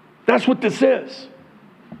 That's what this is.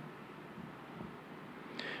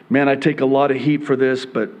 Man, I take a lot of heat for this,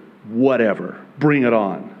 but whatever. Bring it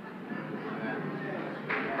on.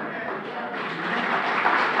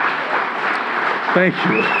 Thank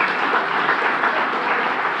you.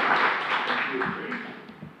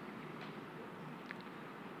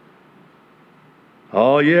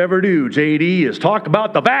 All you ever do, JD, is talk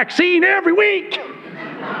about the vaccine every week.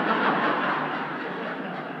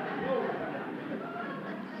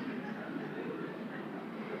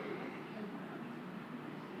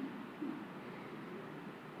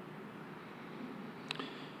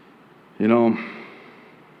 You know,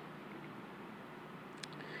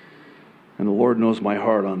 and the Lord knows my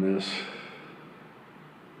heart on this.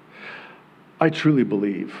 I truly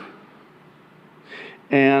believe,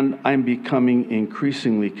 and I'm becoming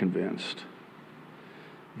increasingly convinced,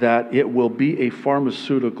 that it will be a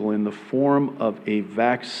pharmaceutical in the form of a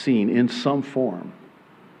vaccine in some form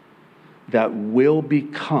that will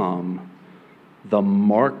become the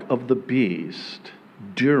mark of the beast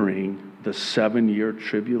during the 7-year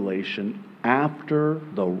tribulation after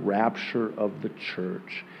the rapture of the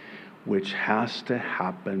church, which has to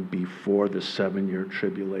happen before the 7-year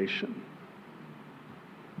tribulation.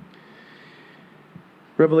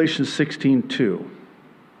 Revelation 16:2.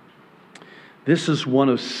 This is one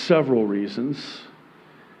of several reasons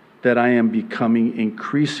that I am becoming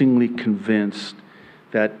increasingly convinced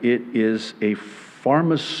that it is a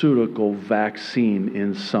pharmaceutical vaccine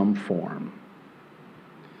in some form.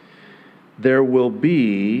 There will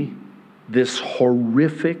be this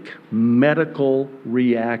horrific medical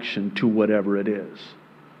reaction to whatever it is.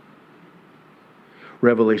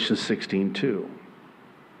 Revelation 16:2.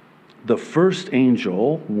 the first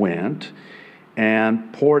angel went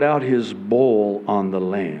and poured out his bowl on the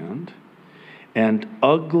land, and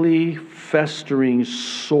ugly, festering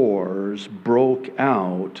sores broke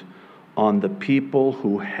out on the people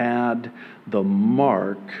who had the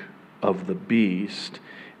mark of the beast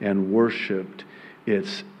and worshiped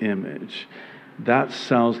its image. That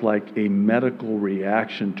sounds like a medical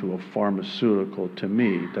reaction to a pharmaceutical to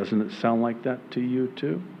me. Doesn't it sound like that to you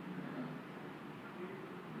too?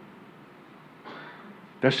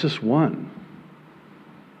 That's just one.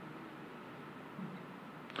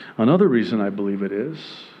 Another reason I believe it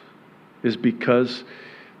is because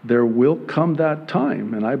there will come that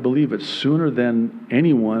time, and I believe it's sooner than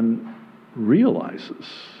anyone realizes,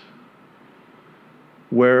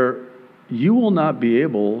 where you will not be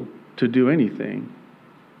able to do anything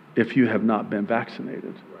if you have not been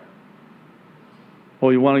vaccinated. Oh,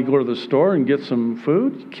 you want to go to the store and get some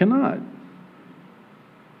food? You cannot.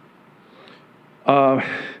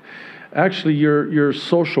 Actually, your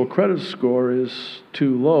social credit score is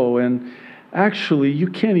too low, and actually, you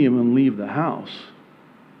can't even leave the house.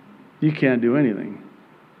 You can't do anything.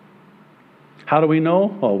 How do we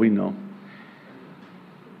know? Oh, we know.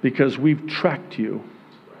 Because we've tracked you.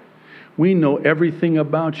 We know everything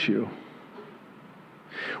about you.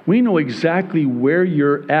 We know exactly where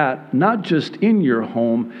you're at, not just in your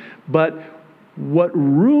home, but what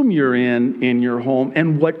room you're in your home,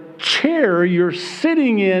 and what chair you're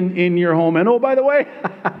sitting in your home. And oh, by the way,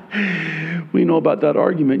 we know about that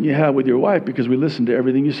argument you have with your wife because we listen to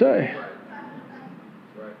everything you say.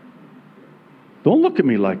 Don't look at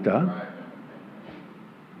me like that.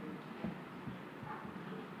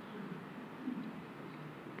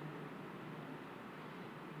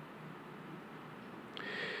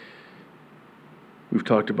 We've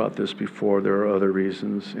talked about this before. There are other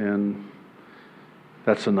reasons, and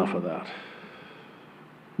that's enough of that.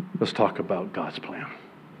 Let's talk about God's plan.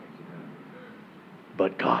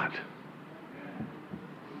 But God.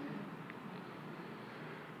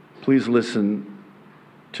 Please listen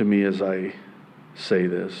to me as I say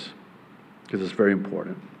this, because it's very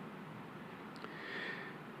important.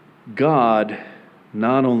 God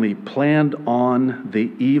not only planned on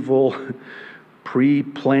the evil,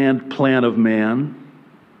 pre-planned plan of man,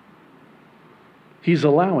 He's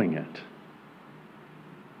allowing it.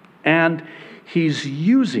 And He's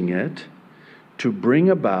using it to bring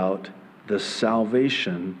about the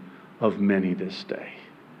salvation of many this day.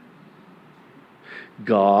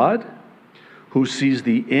 God, who sees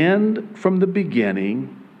the end from the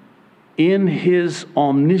beginning, in His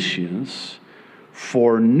omniscience,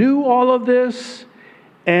 foreknew all of this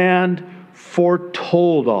and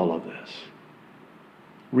foretold all of this.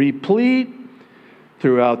 Replete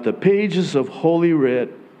throughout the pages of Holy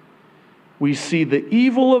Writ, we see the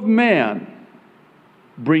evil of man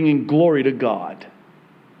bringing glory to God.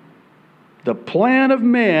 The plan of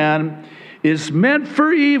man is meant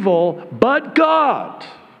for evil, but God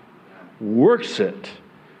works it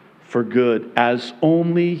for good as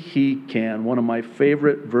only He can. One of my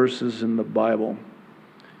favorite verses in the Bible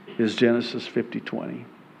is Genesis 50:20.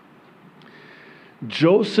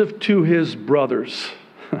 Joseph to his brothers,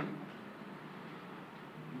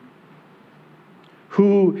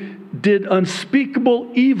 who did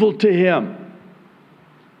unspeakable evil to him.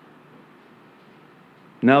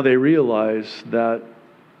 Now they realize that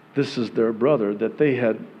this is their brother that they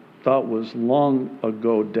had thought was long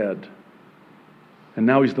ago dead. And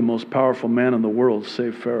now he's the most powerful man in the world,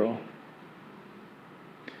 save Pharaoh.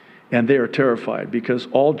 And they are terrified because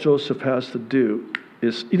all Joseph has to do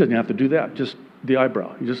is, he doesn't have to do that, just the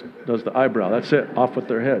eyebrow. He just does the eyebrow. That's it. Off with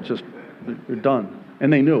their head. Just, they're done.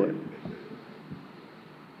 And they knew it.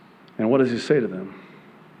 And what does he say to them?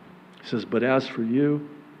 He says, but as for you,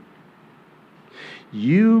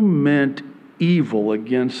 you meant evil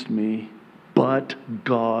against me, but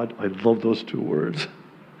God, I love those two words,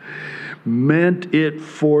 meant it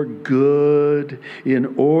for good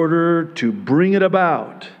in order to bring it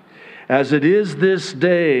about, as it is this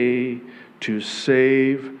day, to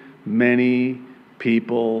save many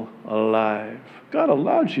people alive. God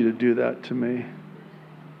allowed you to do that to me.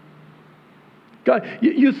 God,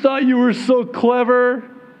 you thought you were so clever.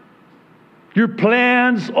 Your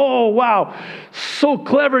plans, oh wow, so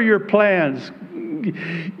clever your plans.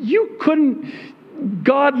 You couldn't,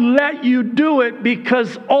 God let you do it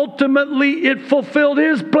because ultimately it fulfilled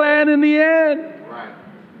His plan in the end. Right.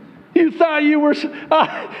 You thought you were,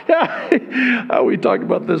 we talked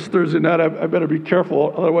about this Thursday night. I better be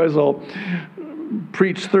careful, otherwise I'll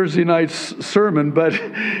preach Thursday night's sermon, but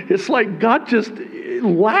it's like God just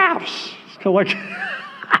laughs. It's kind of like,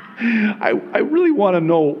 I really want to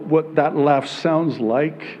know what that laugh sounds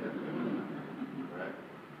like.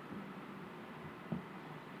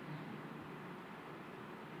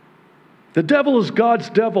 The devil is God's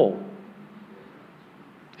devil.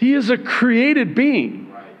 He is a created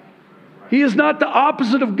being. He is not the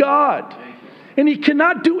opposite of God. And he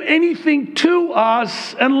cannot do anything to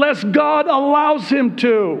us unless God allows him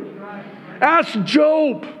to. Ask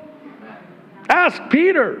Job. Ask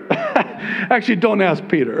Peter. Actually, don't ask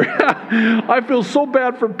Peter. I feel so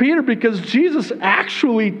bad for Peter because Jesus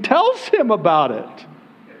actually tells him about it.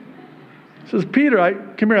 He says, Peter,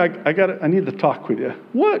 come here. I need to talk with you.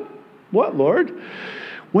 What? What, Lord?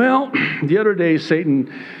 Well, the other day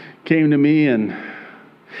Satan came to me and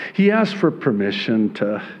he asked for permission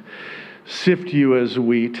to sift you as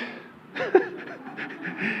wheat.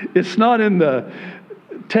 It's not in the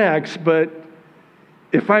text, but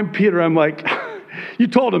if I'm Peter, I'm like, you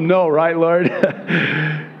told him no, right, Lord?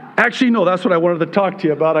 Actually, no, that's what I wanted to talk to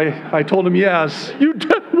you about. I told him yes.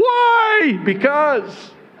 Why?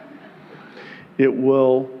 Because it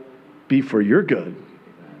will be for your good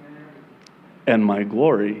and my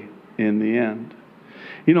glory in the end.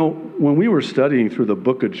 You know, when we were studying through the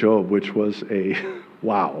book of Job, which was a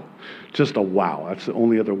wow, just a wow. That's the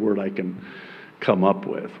only other word I can come up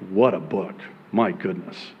with. What a book. My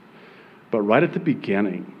goodness. But right at the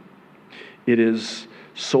beginning, it is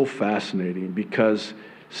so fascinating because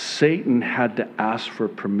Satan had to ask for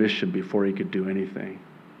permission before he could do anything.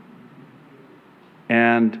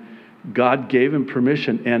 And God gave him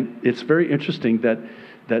permission. And it's very interesting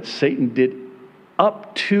that Satan did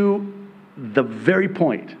up to the very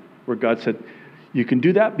point where God said, you can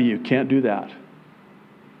do that, but you can't do that.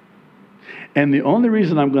 And the only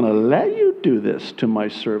reason I'm going to let you do this to my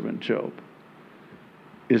servant Job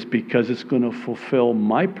is because it's going to fulfill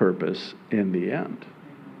my purpose in the end.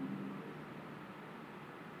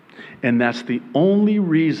 And that's the only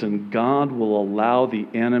reason God will allow the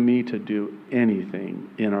enemy to do anything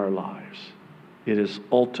in our lives. It is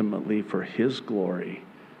ultimately for his glory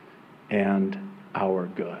and our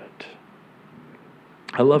good.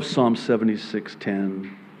 I love Psalm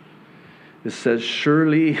 76:10. It says,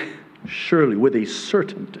 surely, with a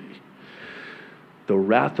certainty, the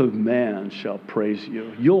wrath of man shall praise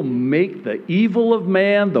you. You'll make the evil of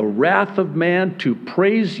man, the wrath of man, to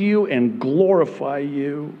praise you and glorify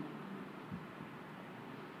you.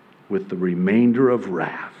 With the remainder of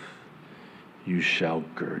wrath, you shall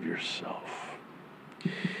gird yourself.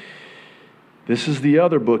 This is the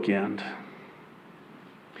other bookend.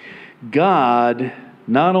 God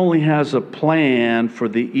not only has a plan for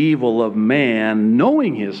the evil of man,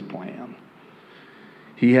 knowing his plan,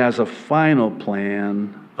 he has a final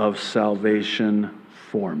plan of salvation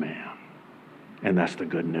for man. And that's the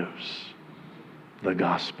good news, the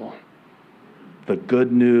gospel. The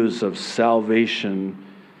good news of salvation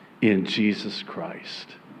in Jesus Christ.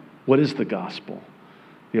 What is the gospel?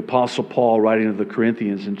 The Apostle Paul, writing to the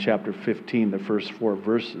Corinthians in chapter 15, the first 4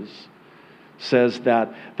 verses, says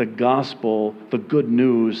that the gospel, the good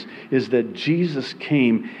news, is that Jesus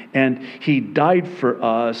came and he died for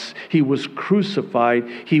us. He was crucified.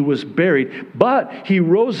 He was buried. But he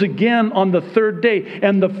rose again on the 3rd day.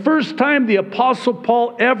 And the first time the Apostle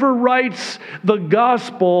Paul ever writes the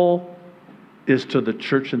gospel is to the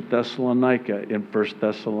church in Thessalonica in 1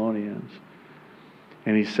 Thessalonians.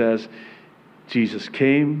 And he says, Jesus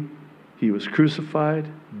came, he was crucified,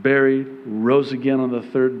 buried, rose again on the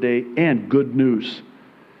 3rd day, and good news,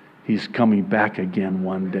 he's coming back again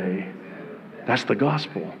one day. That's the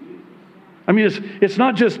gospel. I mean, it's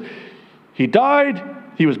not just he died,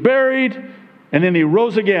 he was buried, and then he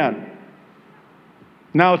rose again.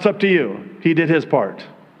 Now it's up to you. He did his part.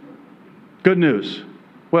 Good news.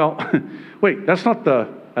 Well, wait, that's not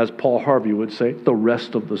as Paul Harvey would say, the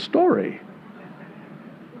rest of the story.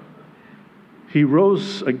 He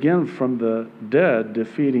rose again from the dead,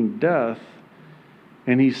 defeating death,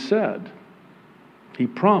 and he said, he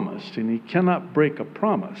promised, and he cannot break a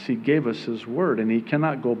promise. He gave us his word, and he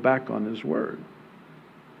cannot go back on his word.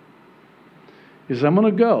 He says, I'm going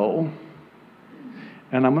to go,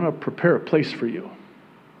 and I'm going to prepare a place for you.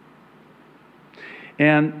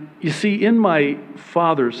 And you see, in my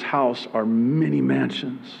Father's house are many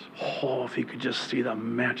mansions. Oh, if you could just see the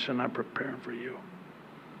mansion I'm preparing for you.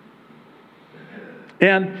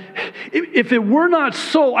 And if it were not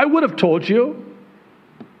so, I would have told you.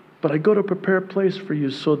 But I go to prepare a place for you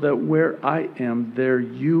so that where I am, there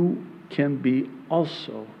you can be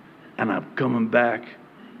also. And I'm coming back.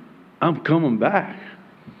 I'm coming back.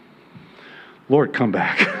 Lord, come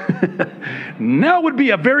back. Now would be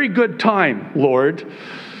a very good time, Lord.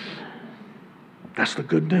 That's the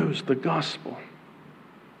good news, the gospel.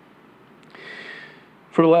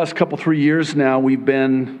 For the last 3 years now, we've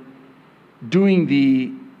been doing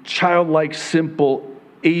the childlike, simple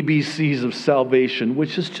ABCs of salvation,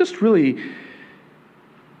 which is just really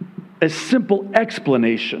a simple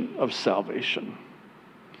explanation of salvation.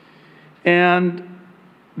 And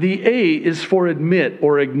the A is for admit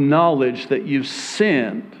or acknowledge that you've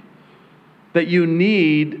sinned, that you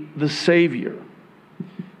need the Savior.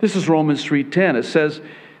 This is Romans 3:10. It says,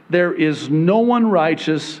 there is no one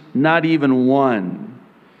righteous, not even one.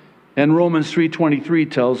 And Romans 3:23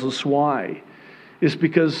 tells us why. It's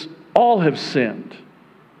because all have sinned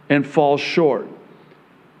and fall short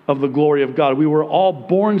of the glory of God. We were all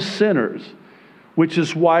born sinners, which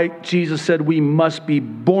is why Jesus said we must be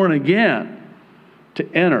born again to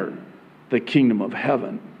enter the kingdom of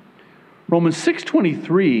heaven. Romans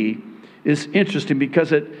 6:23 is interesting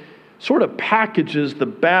because it sort of packages the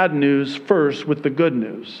bad news first with the good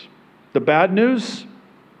news. The bad news,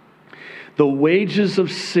 the wages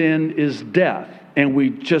of sin is death. And we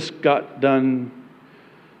just got done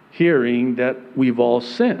hearing that we've all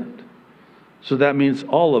sinned. So that means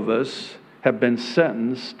all of us have been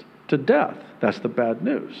sentenced to death. That's the bad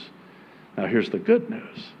news. Now here's the good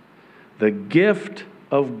news. The gift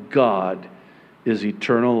of God is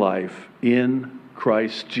eternal life in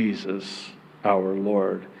Christ Jesus our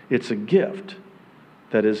Lord. It's a gift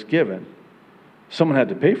that is given. Someone had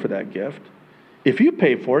to pay for that gift. If you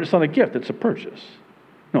pay for it, it's not a gift, it's a purchase.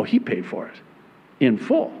 No, he paid for it in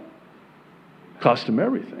full. Cost him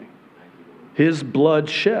everything. His blood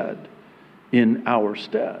shed in our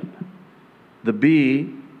stead. The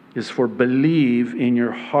B is for believe in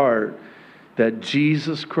your heart that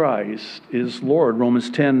Jesus Christ is Lord.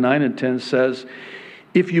 Romans 10:9 and 10 says,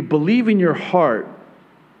 if you believe in your heart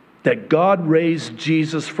that God raised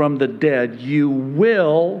Jesus from the dead, you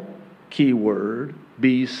will, keyword,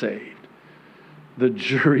 be saved. The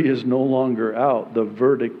jury is no longer out. The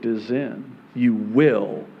verdict is in. You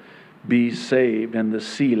will be saved. And the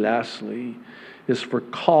C, lastly, is for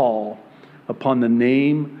call upon the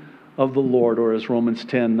name of the Lord, or as Romans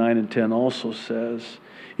 10:9 and 10 also says,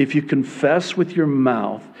 if you confess with your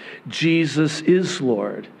mouth Jesus is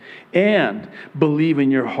Lord and believe in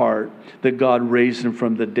your heart that God raised him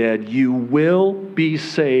from the dead, you will be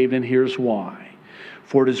saved. And here's why.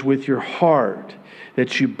 For it is with your heart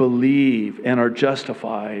that you believe and are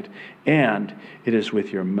justified, and it is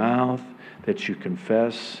with your mouth that you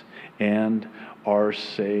confess and are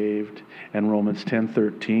saved. And Romans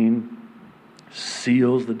 10:13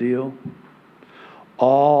 seals the deal.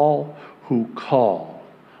 All who call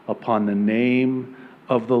upon the name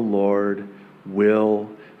of the Lord will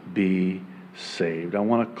be saved. I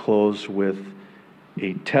want to close with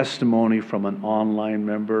a testimony from an online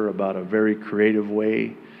member about a very creative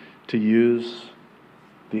way to use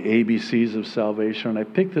the ABCs of salvation. And I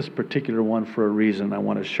picked this particular one for a reason. I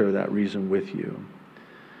want to share that reason with you.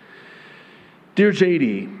 Dear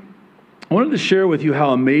JD, I wanted to share with you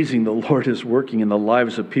how amazing the Lord is working in the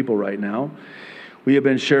lives of people right now. We have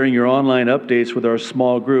been sharing your online updates with our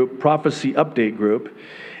small group, Prophecy Update Group,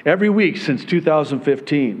 every week since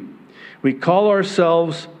 2015. We call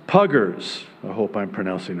ourselves Puggers. I hope I'm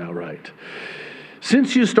pronouncing that right.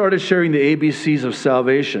 Since you started sharing the ABCs of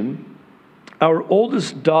salvation, our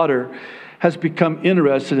oldest daughter has become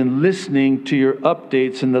interested in listening to your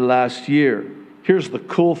updates in the last year. Here's the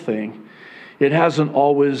cool thing. It hasn't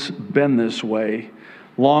always been this way.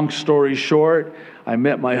 Long story short, I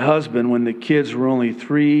met my husband when the kids were only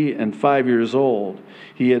 3 and 5 years old.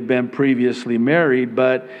 He had been previously married,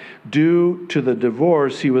 but due to the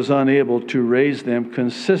divorce, he was unable to raise them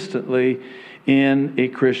consistently in a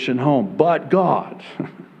Christian home. But God,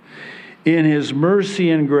 in his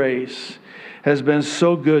mercy and grace, has been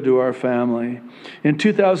so good to our family. In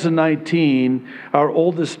 2019, our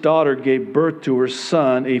oldest daughter gave birth to her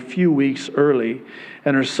son a few weeks early,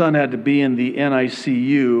 and her son had to be in the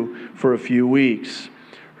NICU for a few weeks.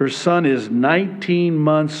 Her son is 19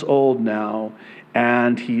 months old now,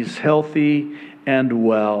 and he's healthy and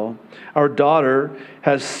well. Our daughter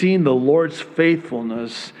has seen the Lord's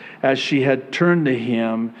faithfulness as she had turned to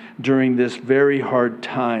him during this very hard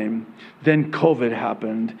time. Then COVID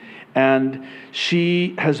happened, and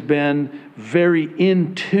she has been very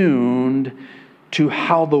in tune to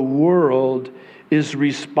how the world is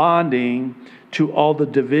responding to all the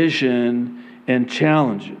division and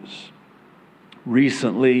challenges.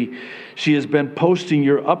 Recently, she has been posting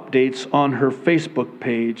your updates on her Facebook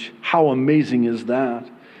page. How amazing is that?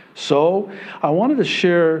 So, I wanted to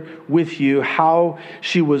share with you how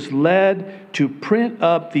she was led to print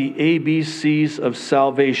up the ABCs of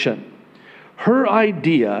salvation. Her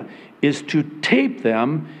idea is to tape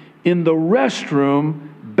them in the restroom,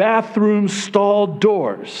 bathroom stall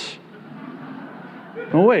doors.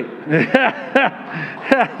 Oh, wait.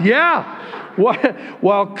 Yeah.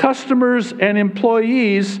 while customers and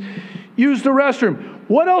employees use the restroom.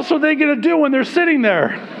 What else are they going to do when they're sitting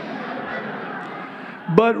there?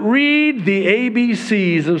 But read the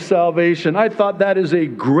ABCs of salvation. I thought that is a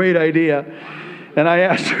great idea. And I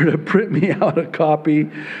asked her to print me out a copy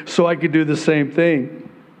so I could do the same thing.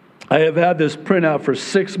 I have had this printout for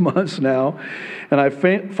 6 months now, and I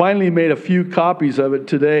finally made a few copies of it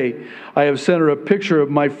today. I have sent her a picture of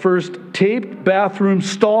my first taped bathroom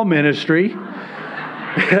stall ministry.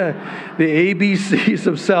 The ABCs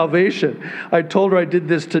of salvation. I told her I did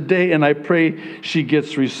this today, and I pray she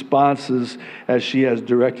gets responses as she has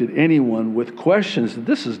directed anyone with questions.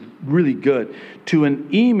 This is really good. To an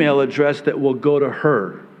email address that will go to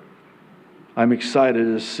her. I'm excited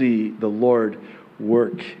to see the Lord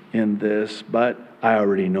work in this, but I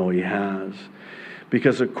already know He has.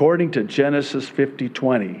 Because according to Genesis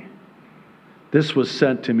 50:20, this was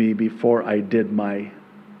sent to me before I did my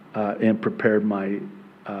and prepared my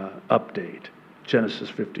update. Genesis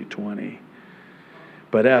 50:20.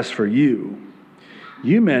 But as for you,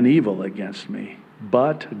 you meant evil against me,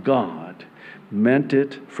 but God meant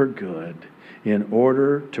it for good, in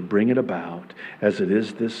order to bring it about, as it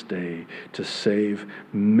is this day, to save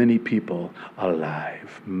many people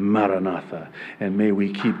alive. Maranatha. And may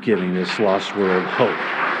we keep giving this lost world hope.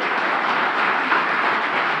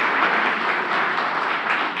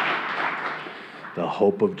 The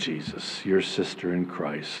hope of Jesus, your sister in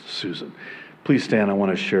Christ, Susan. Please stand. I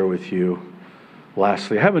want to share with you.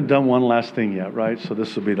 Lastly, I haven't done one last thing yet, right? So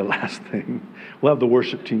this will be the last thing. We'll have the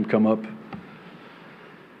worship team come up.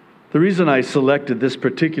 The reason I selected this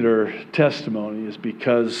particular testimony is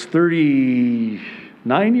because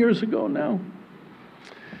 39 years ago now,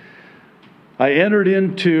 I entered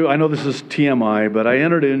into, I know this is TMI, but I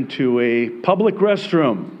entered into a public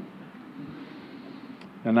restroom.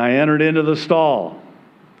 And I entered into the stall.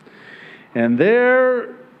 And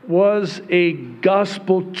there was a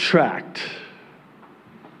gospel tract.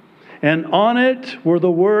 And on it were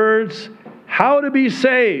the words, "How to be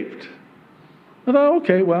saved." I thought,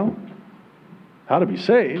 okay, well, how to be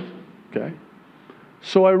saved? Okay.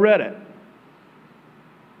 So I read it.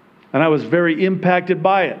 And I was very impacted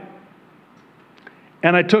by it.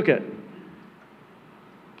 And I took it.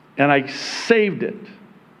 And I saved it.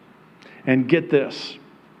 And get this.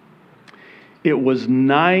 It was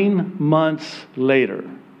 9 months later.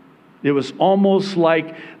 It was almost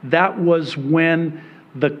like that was when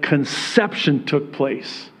the conception took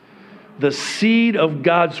place. The seed of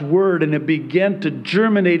God's Word, and it began to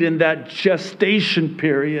germinate in that gestation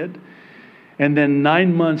period. And then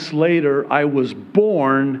 9 months later, I was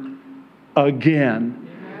born again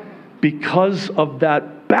because of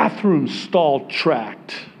that bathroom stall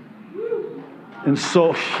tract. And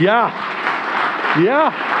so, yeah.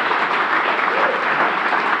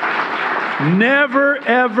 Never,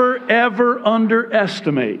 ever, ever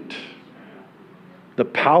underestimate the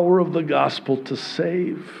power of the gospel to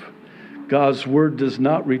save. God's word does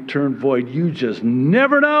not return void. You just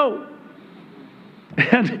never know.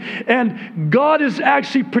 And God is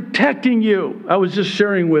actually protecting you. I was just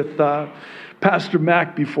sharing with Pastor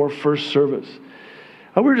Mac before first service.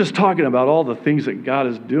 We were just talking about all the things that God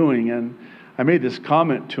is doing, and I made this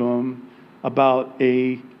comment to him about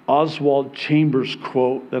a Oswald Chambers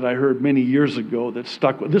quote that I heard many years ago that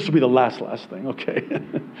stuck with. This will be the last thing, okay?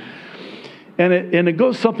 and it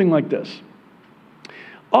goes something like this.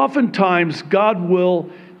 Oftentimes, God will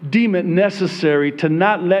deem it necessary to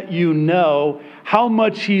not let you know how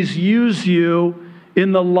much He's used you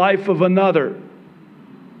in the life of another.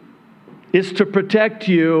 It's to protect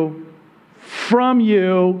you from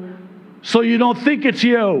you so you don't think it's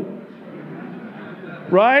you.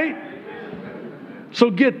 Right? So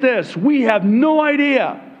get this, we have no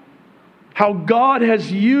idea how God has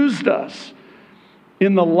used us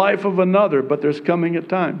in the life of another, but there's coming a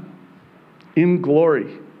time in glory.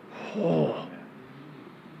 Oh,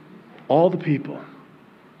 all the people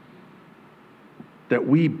that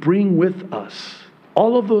we bring with us,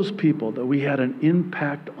 all of those people that we had an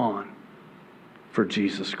impact on for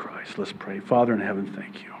Jesus Christ. Let's pray. Father in heaven,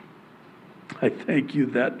 thank you. I thank you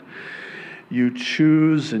that you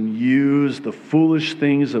choose and use the foolish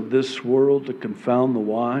things of this world to confound the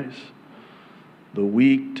wise, the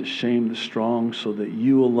weak to shame the strong, so that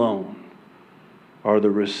you alone are the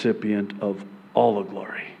recipient of all the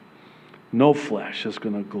glory. No flesh is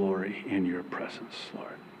going to glory in your presence, Lord.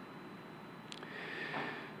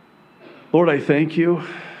 Lord, I thank you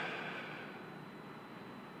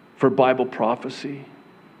for Bible prophecy,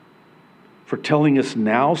 for telling us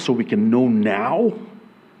now so we can know now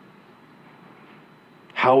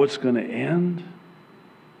how it's going to end,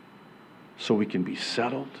 so we can be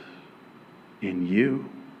settled. in you.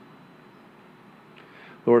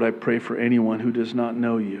 Lord, I pray for anyone who does not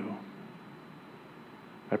know you.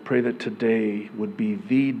 I pray that today would be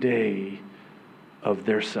the day of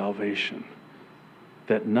their salvation,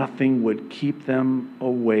 that nothing would keep them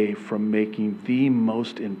away from making the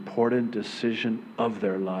most important decision of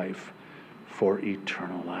their life for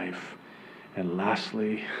eternal life. And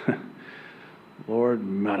lastly, Lord,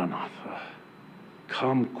 Maranatha,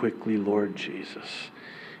 come quickly, Lord Jesus.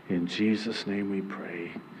 In Jesus' name we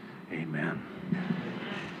pray. Amen.